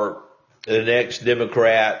for the next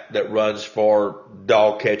Democrat that runs for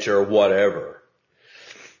dog catcher or whatever.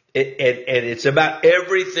 And it's about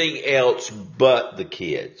everything else but the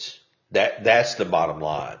kids. That's the bottom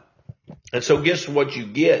line. And so guess what you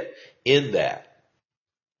get in that?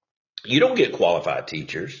 You don't get qualified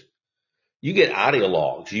teachers. You get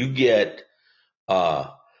ideologues. You get,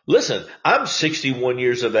 listen, I'm 61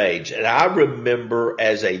 years of age, and I remember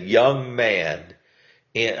as a young man,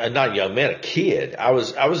 not a young man, a kid. I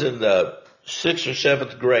was in the 6th or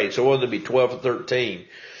 7th grade, so I wanted to be 12 or 13.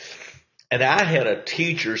 And I had a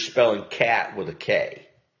teacher spelling cat with a K.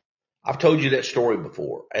 I've told you that story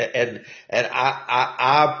before. And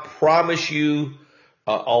I promise you,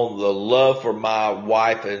 on the love for my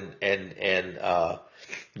wife and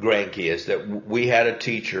grandkids, that we had a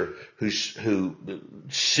teacher who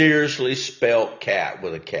seriously spelled cat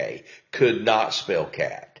with a K, could not spell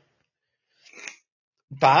cat.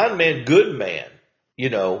 Fine man, good man,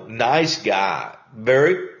 nice guy,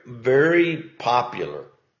 very, very popular,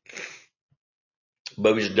 but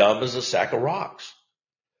he was dumb as a sack of rocks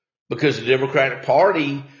because the Democratic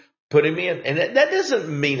Party put him in. And that doesn't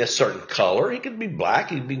mean a certain color. He could be black,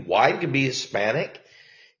 he could be white, he could be Hispanic.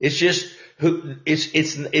 It's just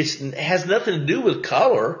it has nothing to do with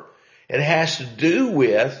color. It has to do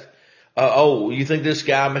with, you think this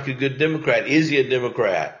guy make a good Democrat? Is he a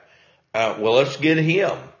Democrat? Well, let's get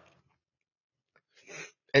him.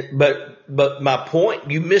 But my point,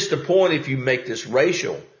 you missed the point if you make this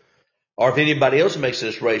racial, or if anybody else makes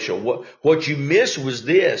this racial. What you missed was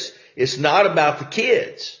this. It's not about the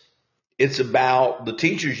kids. It's about the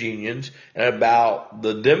teachers unions and about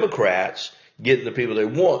the Democrats getting the people they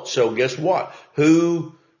want. So guess what?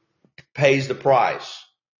 Who pays the price?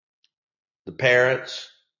 The parents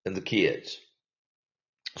and the kids.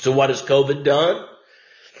 So what has COVID done?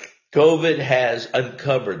 COVID has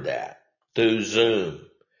uncovered that through Zoom.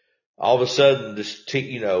 All of a sudden, this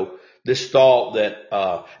thought that,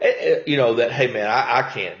 that, hey man,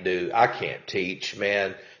 I can't teach,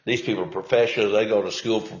 man. These people are professionals. They go to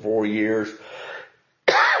school for 4 years.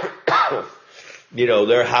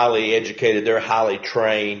 They're highly educated. They're highly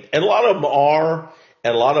trained. And a lot of them are,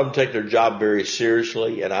 and a lot of them take their job very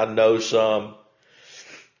seriously. And I know some,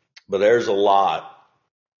 but there's a lot.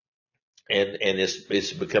 And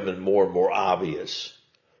it's becoming more and more obvious.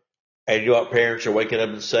 And what parents are waking up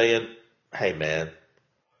and saying? Hey man,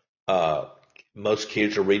 most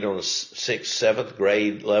kids are reading on a 6th, 7th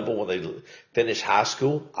grade level when they finish high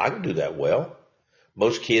school. I can do that well.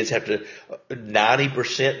 Most kids have to,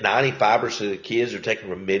 90%, 95% of the kids are taking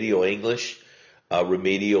remedial English,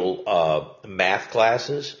 remedial math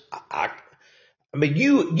classes. I mean,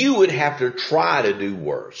 you would have to try to do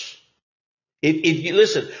worse. If you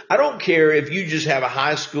listen, I don't care if you just have a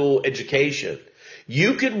high school education.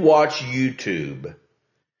 You could watch YouTube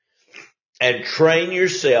and train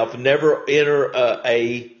yourself, never enter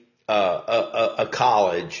a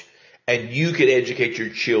college, and you could educate your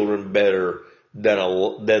children better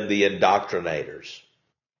than the indoctrinators.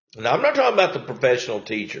 Now, I'm not talking about the professional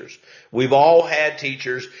teachers. We've all had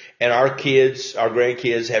teachers, and our kids, our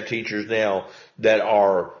grandkids have teachers now that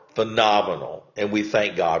are phenomenal, and we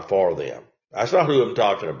thank God for them. That's not who I'm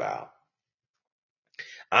talking about.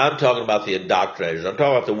 I'm talking about the indoctrinators. I'm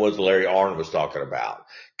talking about the ones Larry Arnn was talking about,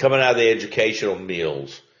 coming out of the educational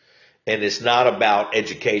mills. And it's not about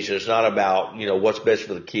education. It's not about, what's best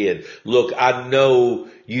for the kid. Look, I know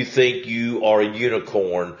you think you are a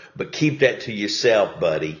unicorn, but keep that to yourself,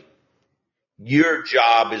 buddy. Your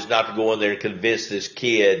job is not to go in there and convince this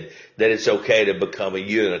kid that it's okay to become a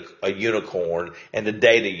unicorn and to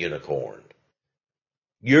date a unicorn.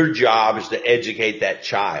 Your job is to educate that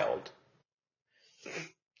child.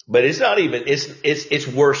 But it's not even, it's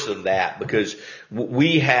worse than that, because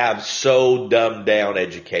we have so dumbed down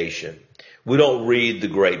education. We don't read the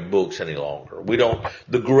great books any longer.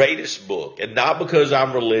 The greatest book, and not because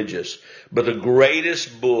I'm religious, but the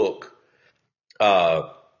greatest book,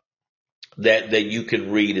 that you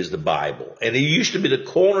can read is the Bible. And it used to be the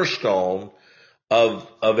cornerstone of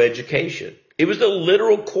education. It was the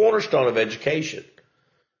literal cornerstone of education.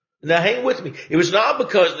 Now hang with me. It was not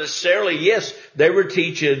because necessarily, yes, they were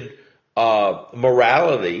teaching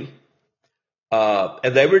morality,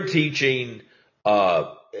 and they were teaching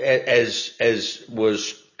as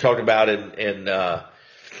was talked about in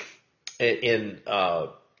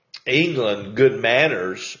England, good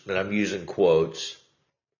manners, and I'm using quotes.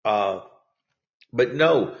 But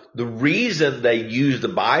no, the reason they used the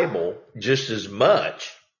Bible just as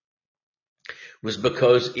much was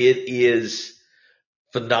because it is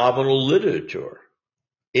phenomenal literature.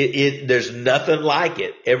 There's nothing like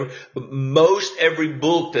it. Most every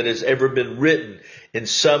book that has ever been written in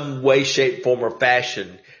some way, shape, form, or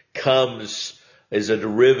fashion comes as a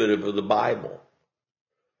derivative of the Bible.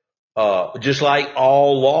 Just like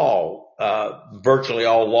all law, virtually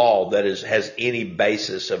all law that has any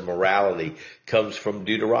basis of morality comes from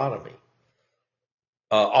Deuteronomy.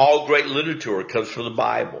 All great literature comes from the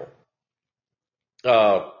Bible.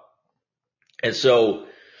 And so,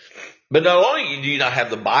 but not only do you not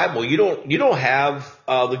have the Bible, you don't have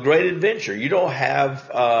the Great Adventure. You don't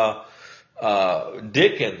have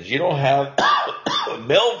Dickens. You don't have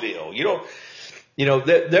Melville.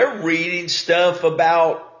 They're reading stuff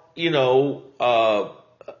about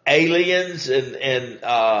aliens and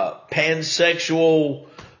pansexual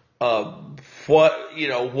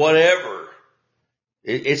whatever.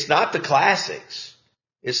 It's not the classics.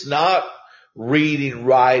 It's not reading,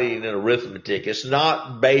 writing, and arithmetic. It's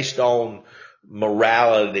not based on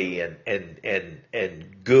morality and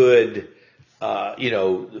good,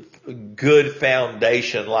 good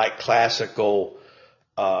foundation like classical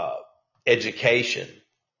education.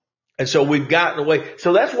 And so we've gotten away.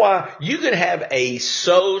 So that's why you can have a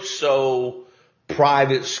so-so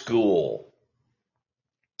private school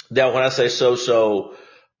that, when I say so-so,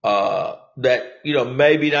 that,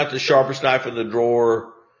 maybe not the sharpest knife in the drawer,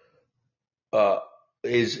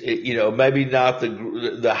 maybe not the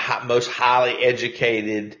most highly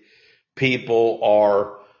educated people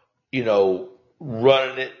are,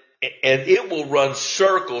 running it, and it will run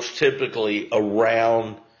circles typically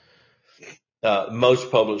around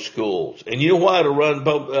most public schools. And you know why it'll run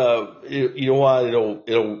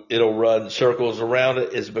it'll run circles around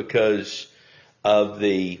it is because of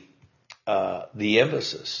the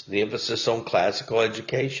emphasis on classical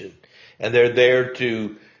education. And they're there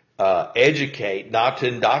to educate, not to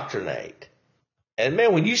indoctrinate. And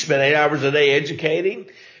man, when you spend 8 hours a day educating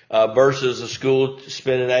versus a school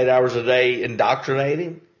spending 8 hours a day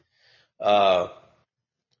indoctrinating,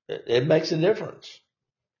 it makes a difference.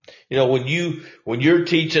 When you're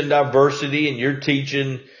teaching diversity and you're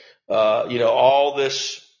teaching, all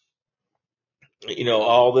this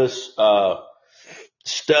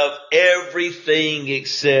stuff, everything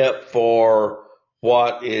except for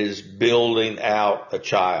what is building out a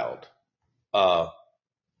child. And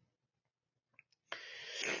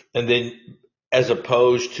then as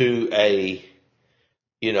opposed to a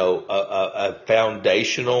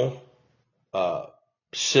foundational,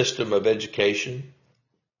 system of education,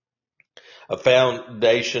 a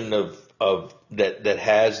foundation of that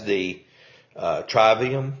has the,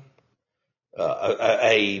 trivium,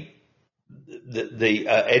 the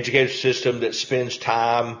education system that spends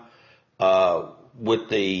time, with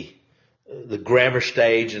the grammar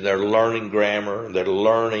stage, and they're learning grammar. They're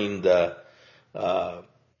learning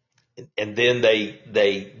and then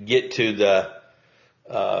they get to the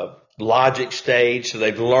logic stage. So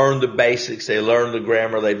they've learned the basics. They learn the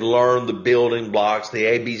grammar. They've learned the building blocks, the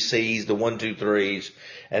ABCs, the 1, 2, 3s.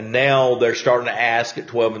 And now they're starting to ask at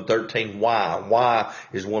 12 and 13, why? Why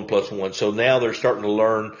is 1 plus 1? So now they're starting to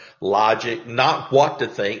learn logic, not what to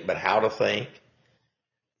think, but how to think.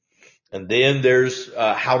 And then there's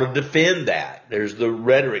how to defend that. There's the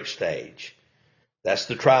rhetoric stage. That's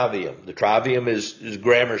the trivium. The trivium is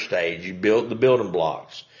grammar stage. You build the building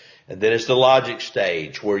blocks. And then it's the logic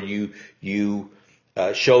stage where you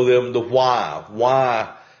show them the why.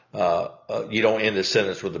 Why you don't end a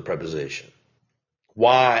sentence with a preposition.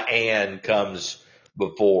 Why and comes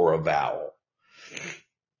before a vowel,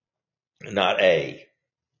 not a.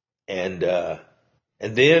 And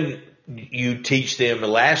then you teach them,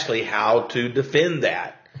 lastly, how to defend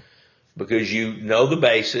that. Because you know the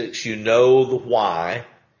basics, you know the why,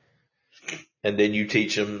 and then you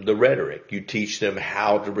teach them the rhetoric. You teach them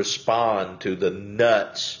how to respond to the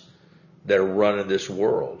nuts that are running this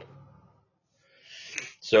world.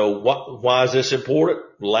 So why is this important?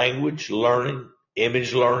 Language learning,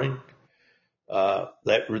 image learning,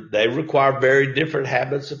 they require very different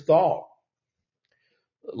habits of thought.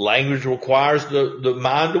 Language requires the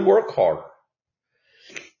mind to work harder.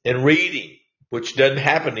 And reading, which doesn't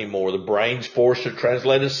happen anymore. The brain's forced to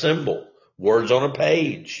translate a symbol, words on a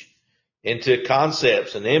page, into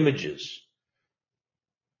concepts and images,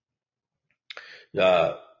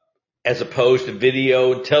 as opposed to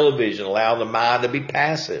video and television, allowing the mind to be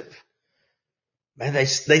passive. Man, they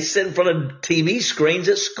sit in front of TV screens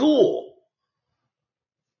at school.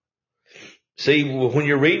 See, when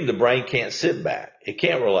you're reading, the brain can't sit back. It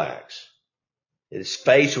can't relax. It's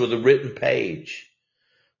faced with a written page.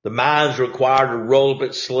 The mind's required to roll up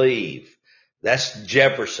its sleeve. That's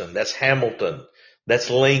Jefferson. That's Hamilton. That's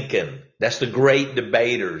Lincoln. That's the great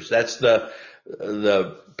debaters. That's the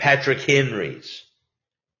Patrick Henrys.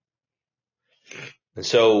 And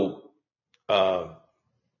so,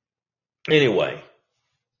 anyway,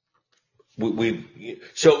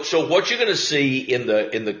 so what you're going to see in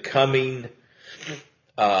the coming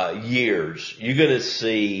years, you're going to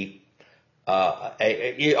see.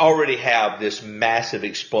 You already have this massive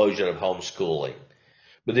explosion of homeschooling,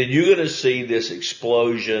 but then you're going to see this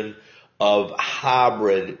explosion of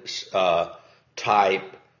hybrid type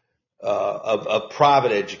of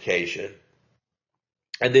private education,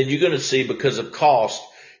 and then you're going to see, because of cost,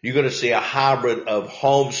 you're going to see a hybrid of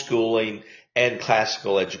homeschooling and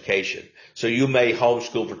classical education. So you may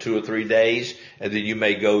homeschool for 2 or 3 days, and then you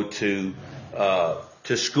may go to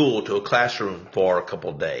school, to a classroom for a couple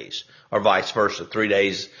of days. Or vice versa, 3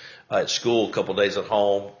 days at school, a couple of days at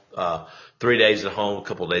home, 3 days at home, a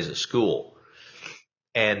couple of days at school.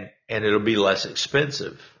 And it'll be less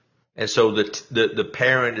expensive. And so the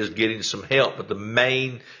parent is getting some help, but the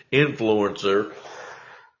main influencer,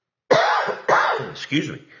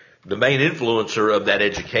 the main influencer of that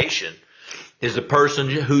education is the person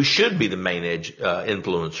who should be the main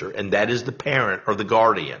influencer, and that is the parent or the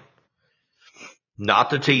guardian, not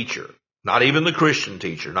the teacher. Not even the Christian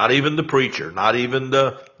teacher, not even the preacher, not even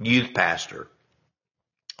the youth pastor,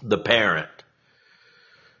 the parent.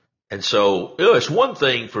 And so, it's one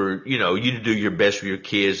thing for, you to do your best for your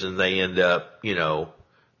kids and they end up,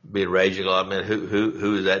 being raging. I mean,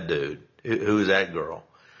 who is that dude? Who is that girl?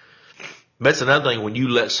 That's another thing when you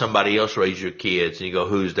let somebody else raise your kids and you go,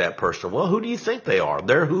 who's that person? Well, who do you think they are?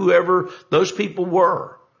 They're whoever those people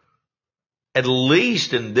were. At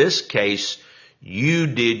least in this case, you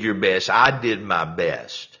did your best. I did my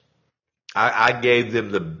best. I gave them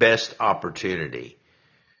the best opportunity.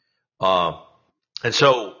 And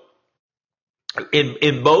so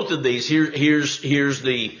in both of these, here's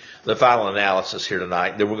the final analysis here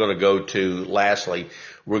tonight. Then we're going to go to, lastly,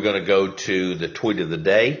 we're going to go to the tweet of the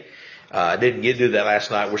day. I didn't get to do that last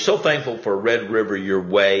night. We're so thankful for Red River Your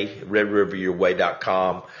Way,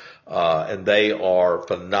 redriveryourway.com. And they are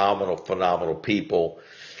phenomenal people.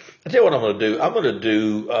 I tell you what I'm going to do. I'm going to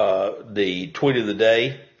do the tweet of the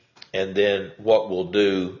day, and then what we'll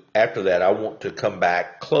do after that, I want to come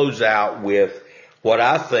back, close out with what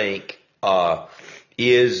I think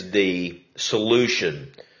is the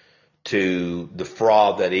solution to the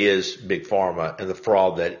fraud that is Big Pharma and the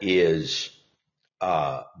fraud that is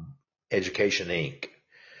Education Inc.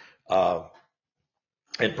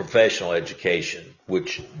 And professional education,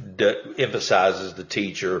 which emphasizes the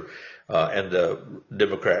teacher and the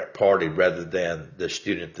Democratic Party rather than the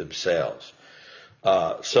student themselves.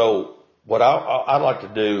 So what I'd like to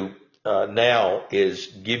do now is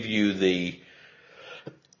give you the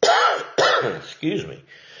excuse me,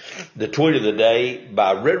 the tweet of the day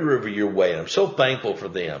by Red River Your Way. And I'm so thankful for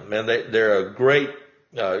them. Man, they're a great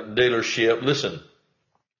dealership. Listen,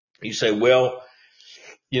 you say, well,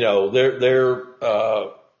 they're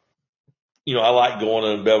I like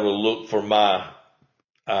going and be able to look for my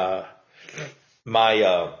car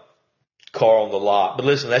on the lot. But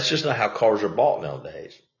listen, that's just not how cars are bought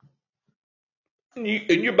nowadays. And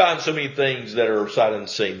you're buying so many things that are sight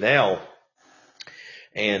unseen now.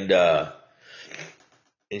 And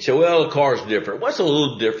so, well, the car's different. Well, it's a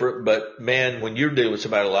little different, but man, when you're dealing with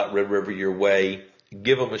somebody like Red River Your Way,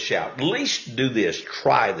 give them a shout. At least do this.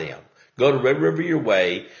 Try them. Go to Red River Your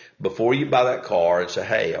Way before you buy that car and say,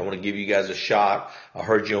 hey, I want to give you guys a shot. I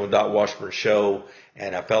heard you on Doc Washburn show,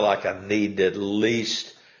 and I felt like I need to at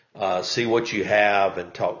least see what you have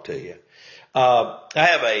and talk to you. I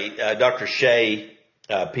have a Dr. Shea,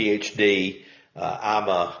 PhD. I'm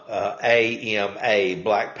a AMA,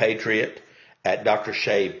 Black Patriot, at Dr.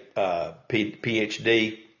 Shea,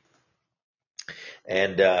 PhD.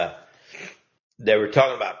 And they were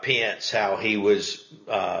talking about Pence, how he was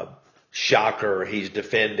shocker. He's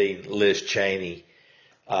defending Liz Cheney.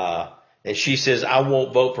 And she says, I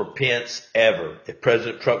won't vote for Pence ever. If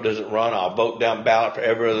President Trump doesn't run, I'll vote down ballot for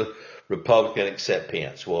every other Republican except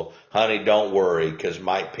Pence. Well, honey, don't worry, because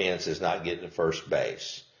Mike Pence is not getting to first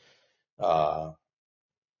base.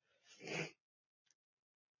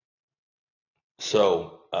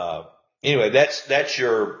 Anyway, that's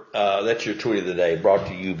your tweet of the day, brought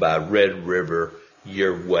to you by Red River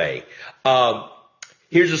Your Way.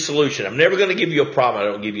 Here's a solution. I'm never going to give you a problem. I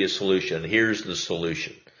don't give you a solution. Here's the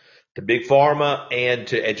solution to Big Pharma and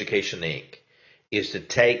to Education Inc. is to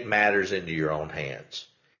take matters into your own hands.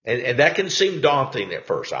 And that can seem daunting at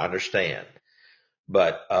first. I understand.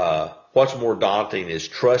 But, what's more daunting is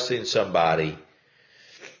trusting somebody.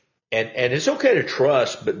 And it's okay to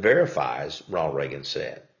trust, but verify, as Ronald Reagan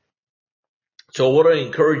said. So what I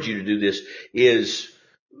encourage you to do this is,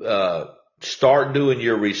 start doing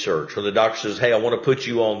your research. When the doctor says, hey, I want to put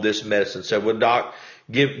you on this medicine, say, well, doc,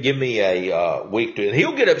 give me a week to, and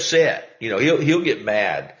he'll get upset. He'll get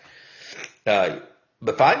mad.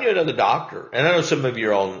 But find you another doctor. And I know some of you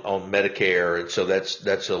are on Medicare, and so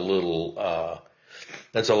that's a little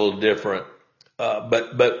different.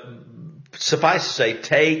 But suffice to say,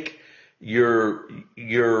 take your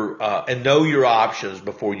and know your options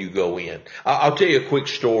before you go in. I'll tell you a quick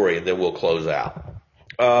story and then we'll close out.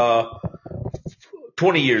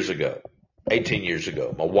 18 years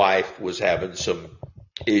ago, my wife was having some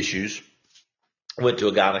issues. Went to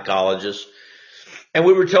a gynecologist, and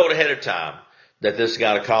we were told ahead of time that this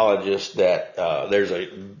gynecologist, that there's a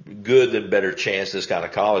good and better chance this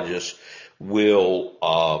gynecologist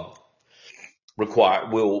will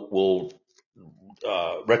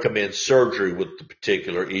recommend surgery with the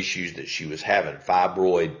particular issues that she was having,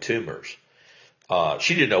 fibroid tumors.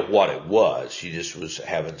 She didn't know what it was. She just was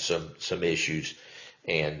having some issues,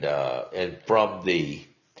 and from the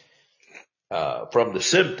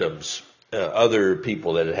symptoms, other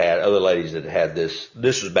ladies that had this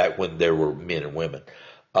was back when there were men and women.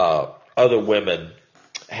 Other women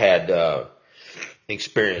had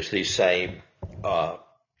experienced these same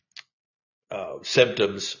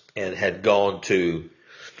symptoms and had gone to,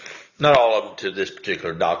 not all of them to this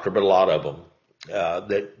particular doctor, but a lot of them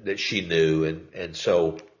that she knew, and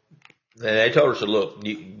so they told her, so look,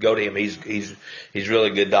 you go to him. He's a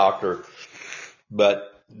really good doctor, but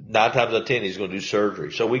 9 times out of 10 he's going to do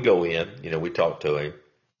surgery. So we go in, we talk to him.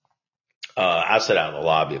 I sat out in the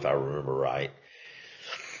lobby, if I remember right.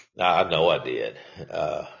 I know I did. It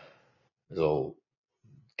was a little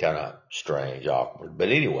kind of strange, awkward, but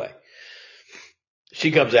anyway,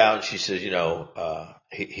 she comes out and she says, he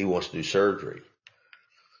wants to do surgery,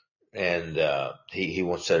 and he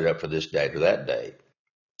wants to set it up for this date or that date.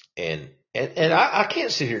 And I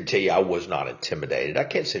can't sit here and tell you I was not intimidated. I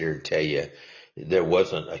can't sit here and tell you there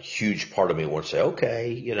wasn't a huge part of me who would say,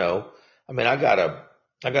 okay, I got a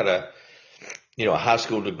high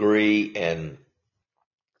school degree and,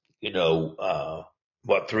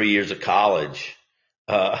 3 years of college.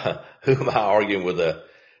 Who am I arguing with a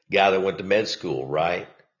guy that went to med school, right?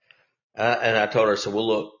 And I told her, I said, well,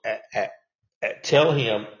 look, tell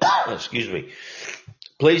him, excuse me,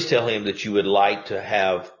 please tell him that you would like to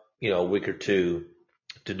have, a week or two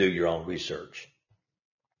to do your own research.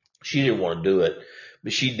 She didn't want to do it,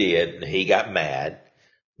 but she did, and he got mad.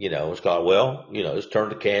 It's called, well, it's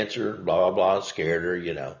turned to cancer, blah, blah, blah, and scared her,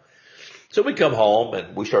 So we come home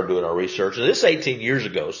and we start doing our research. And this is 18 years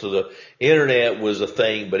ago, so the internet was a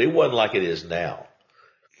thing, but it wasn't like it is now.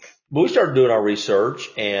 But we started doing our research,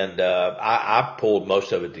 and I pulled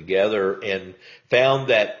most of it together and found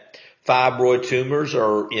that Fibroid tumors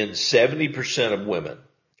are in 70% of women,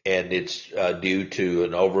 and it's due to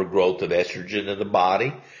an overgrowth of estrogen in the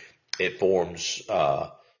body. It forms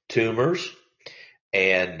tumors,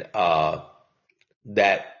 and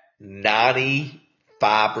that 95%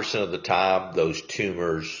 of the time, those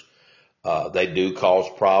tumors they do cause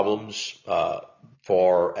problems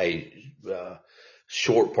for a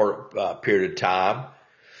short period of time.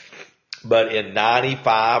 But in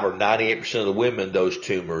 95 or 98% of the women, those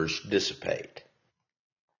tumors dissipate.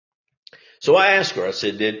 So I asked her, I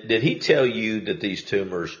said, did he tell you that these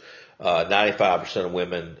tumors, 95% of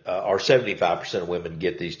women, or 75% of women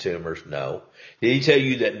get these tumors? No. Did he tell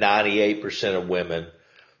you that 98% of women,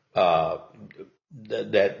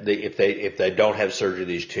 if they don't have surgery,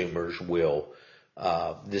 these tumors will,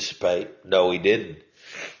 dissipate? No, he didn't.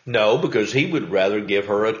 No, because he would rather give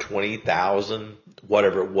her a $20,000,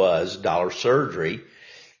 whatever it was, dollar surgery,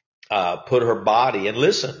 put her body, and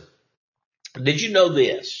listen, did you know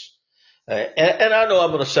this? And I know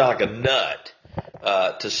I'm going to sound like a nut,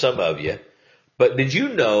 to some of you, but did you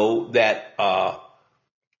know that,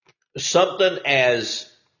 something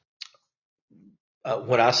as,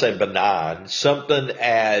 when I say benign, something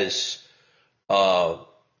as,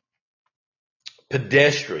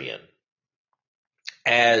 pedestrian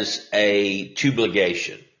as a tube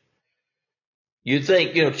ligation. You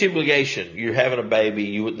think, tube ligation, you're having a baby,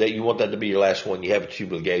 you want that to be your last one, you have a tube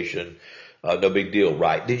ligation, no big deal,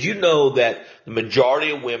 right? Did you know that the majority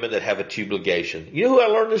of women that have a tube ligation, you know who I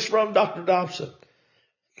learned this from? Dr. Dobson.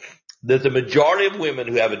 That the majority of women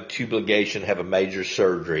who have a tube ligation have a major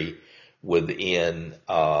surgery within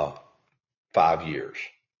 5 years.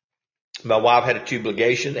 My wife had a tube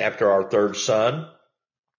ligation after our third son,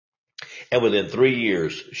 and within 3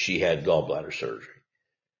 years, she had gallbladder surgery.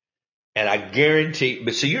 And I guarantee,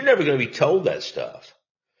 but see, you're never going to be told that stuff.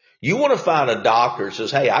 You want to find a doctor that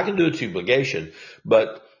says, hey, I can do a tube ligation,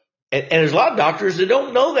 but, and there's a lot of doctors that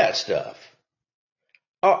don't know that stuff.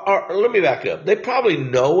 Or let me back up. They probably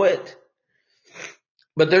know it,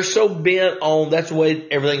 but they're so bent on that's the way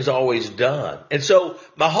everything's always done. And so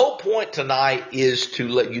my whole point tonight is to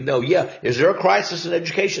let you know, yeah, is there a crisis in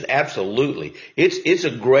education? Absolutely. It's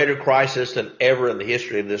a greater crisis than ever in the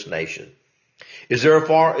history of this nation. Is there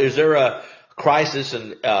a crisis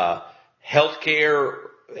in healthcare,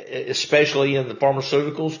 especially in the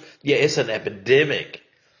pharmaceuticals? Yeah, it's an epidemic.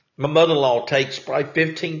 My mother-in-law takes probably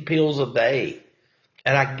 15 pills a day,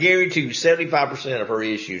 and I guarantee you 75% of her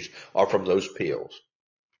issues are from those pills.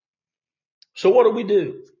 So what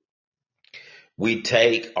do? We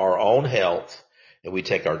take our own health and we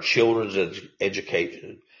take our children's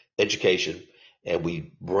education and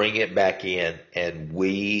we bring it back in and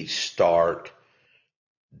we start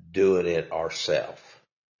doing it ourselves.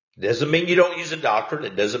 Doesn't mean you don't use a doctor.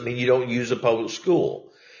 It doesn't mean you don't use a public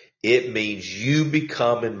school. It means you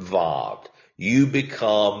become involved. You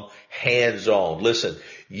become hands-on. Listen,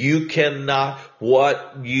 you cannot,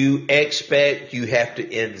 what you expect, you have to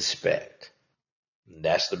inspect. And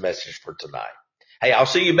that's the message for tonight. Hey, I'll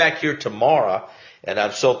see you back here tomorrow, and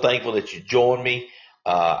I'm so thankful that you joined me.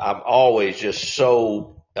 I'm always just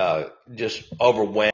so, just overwhelmed.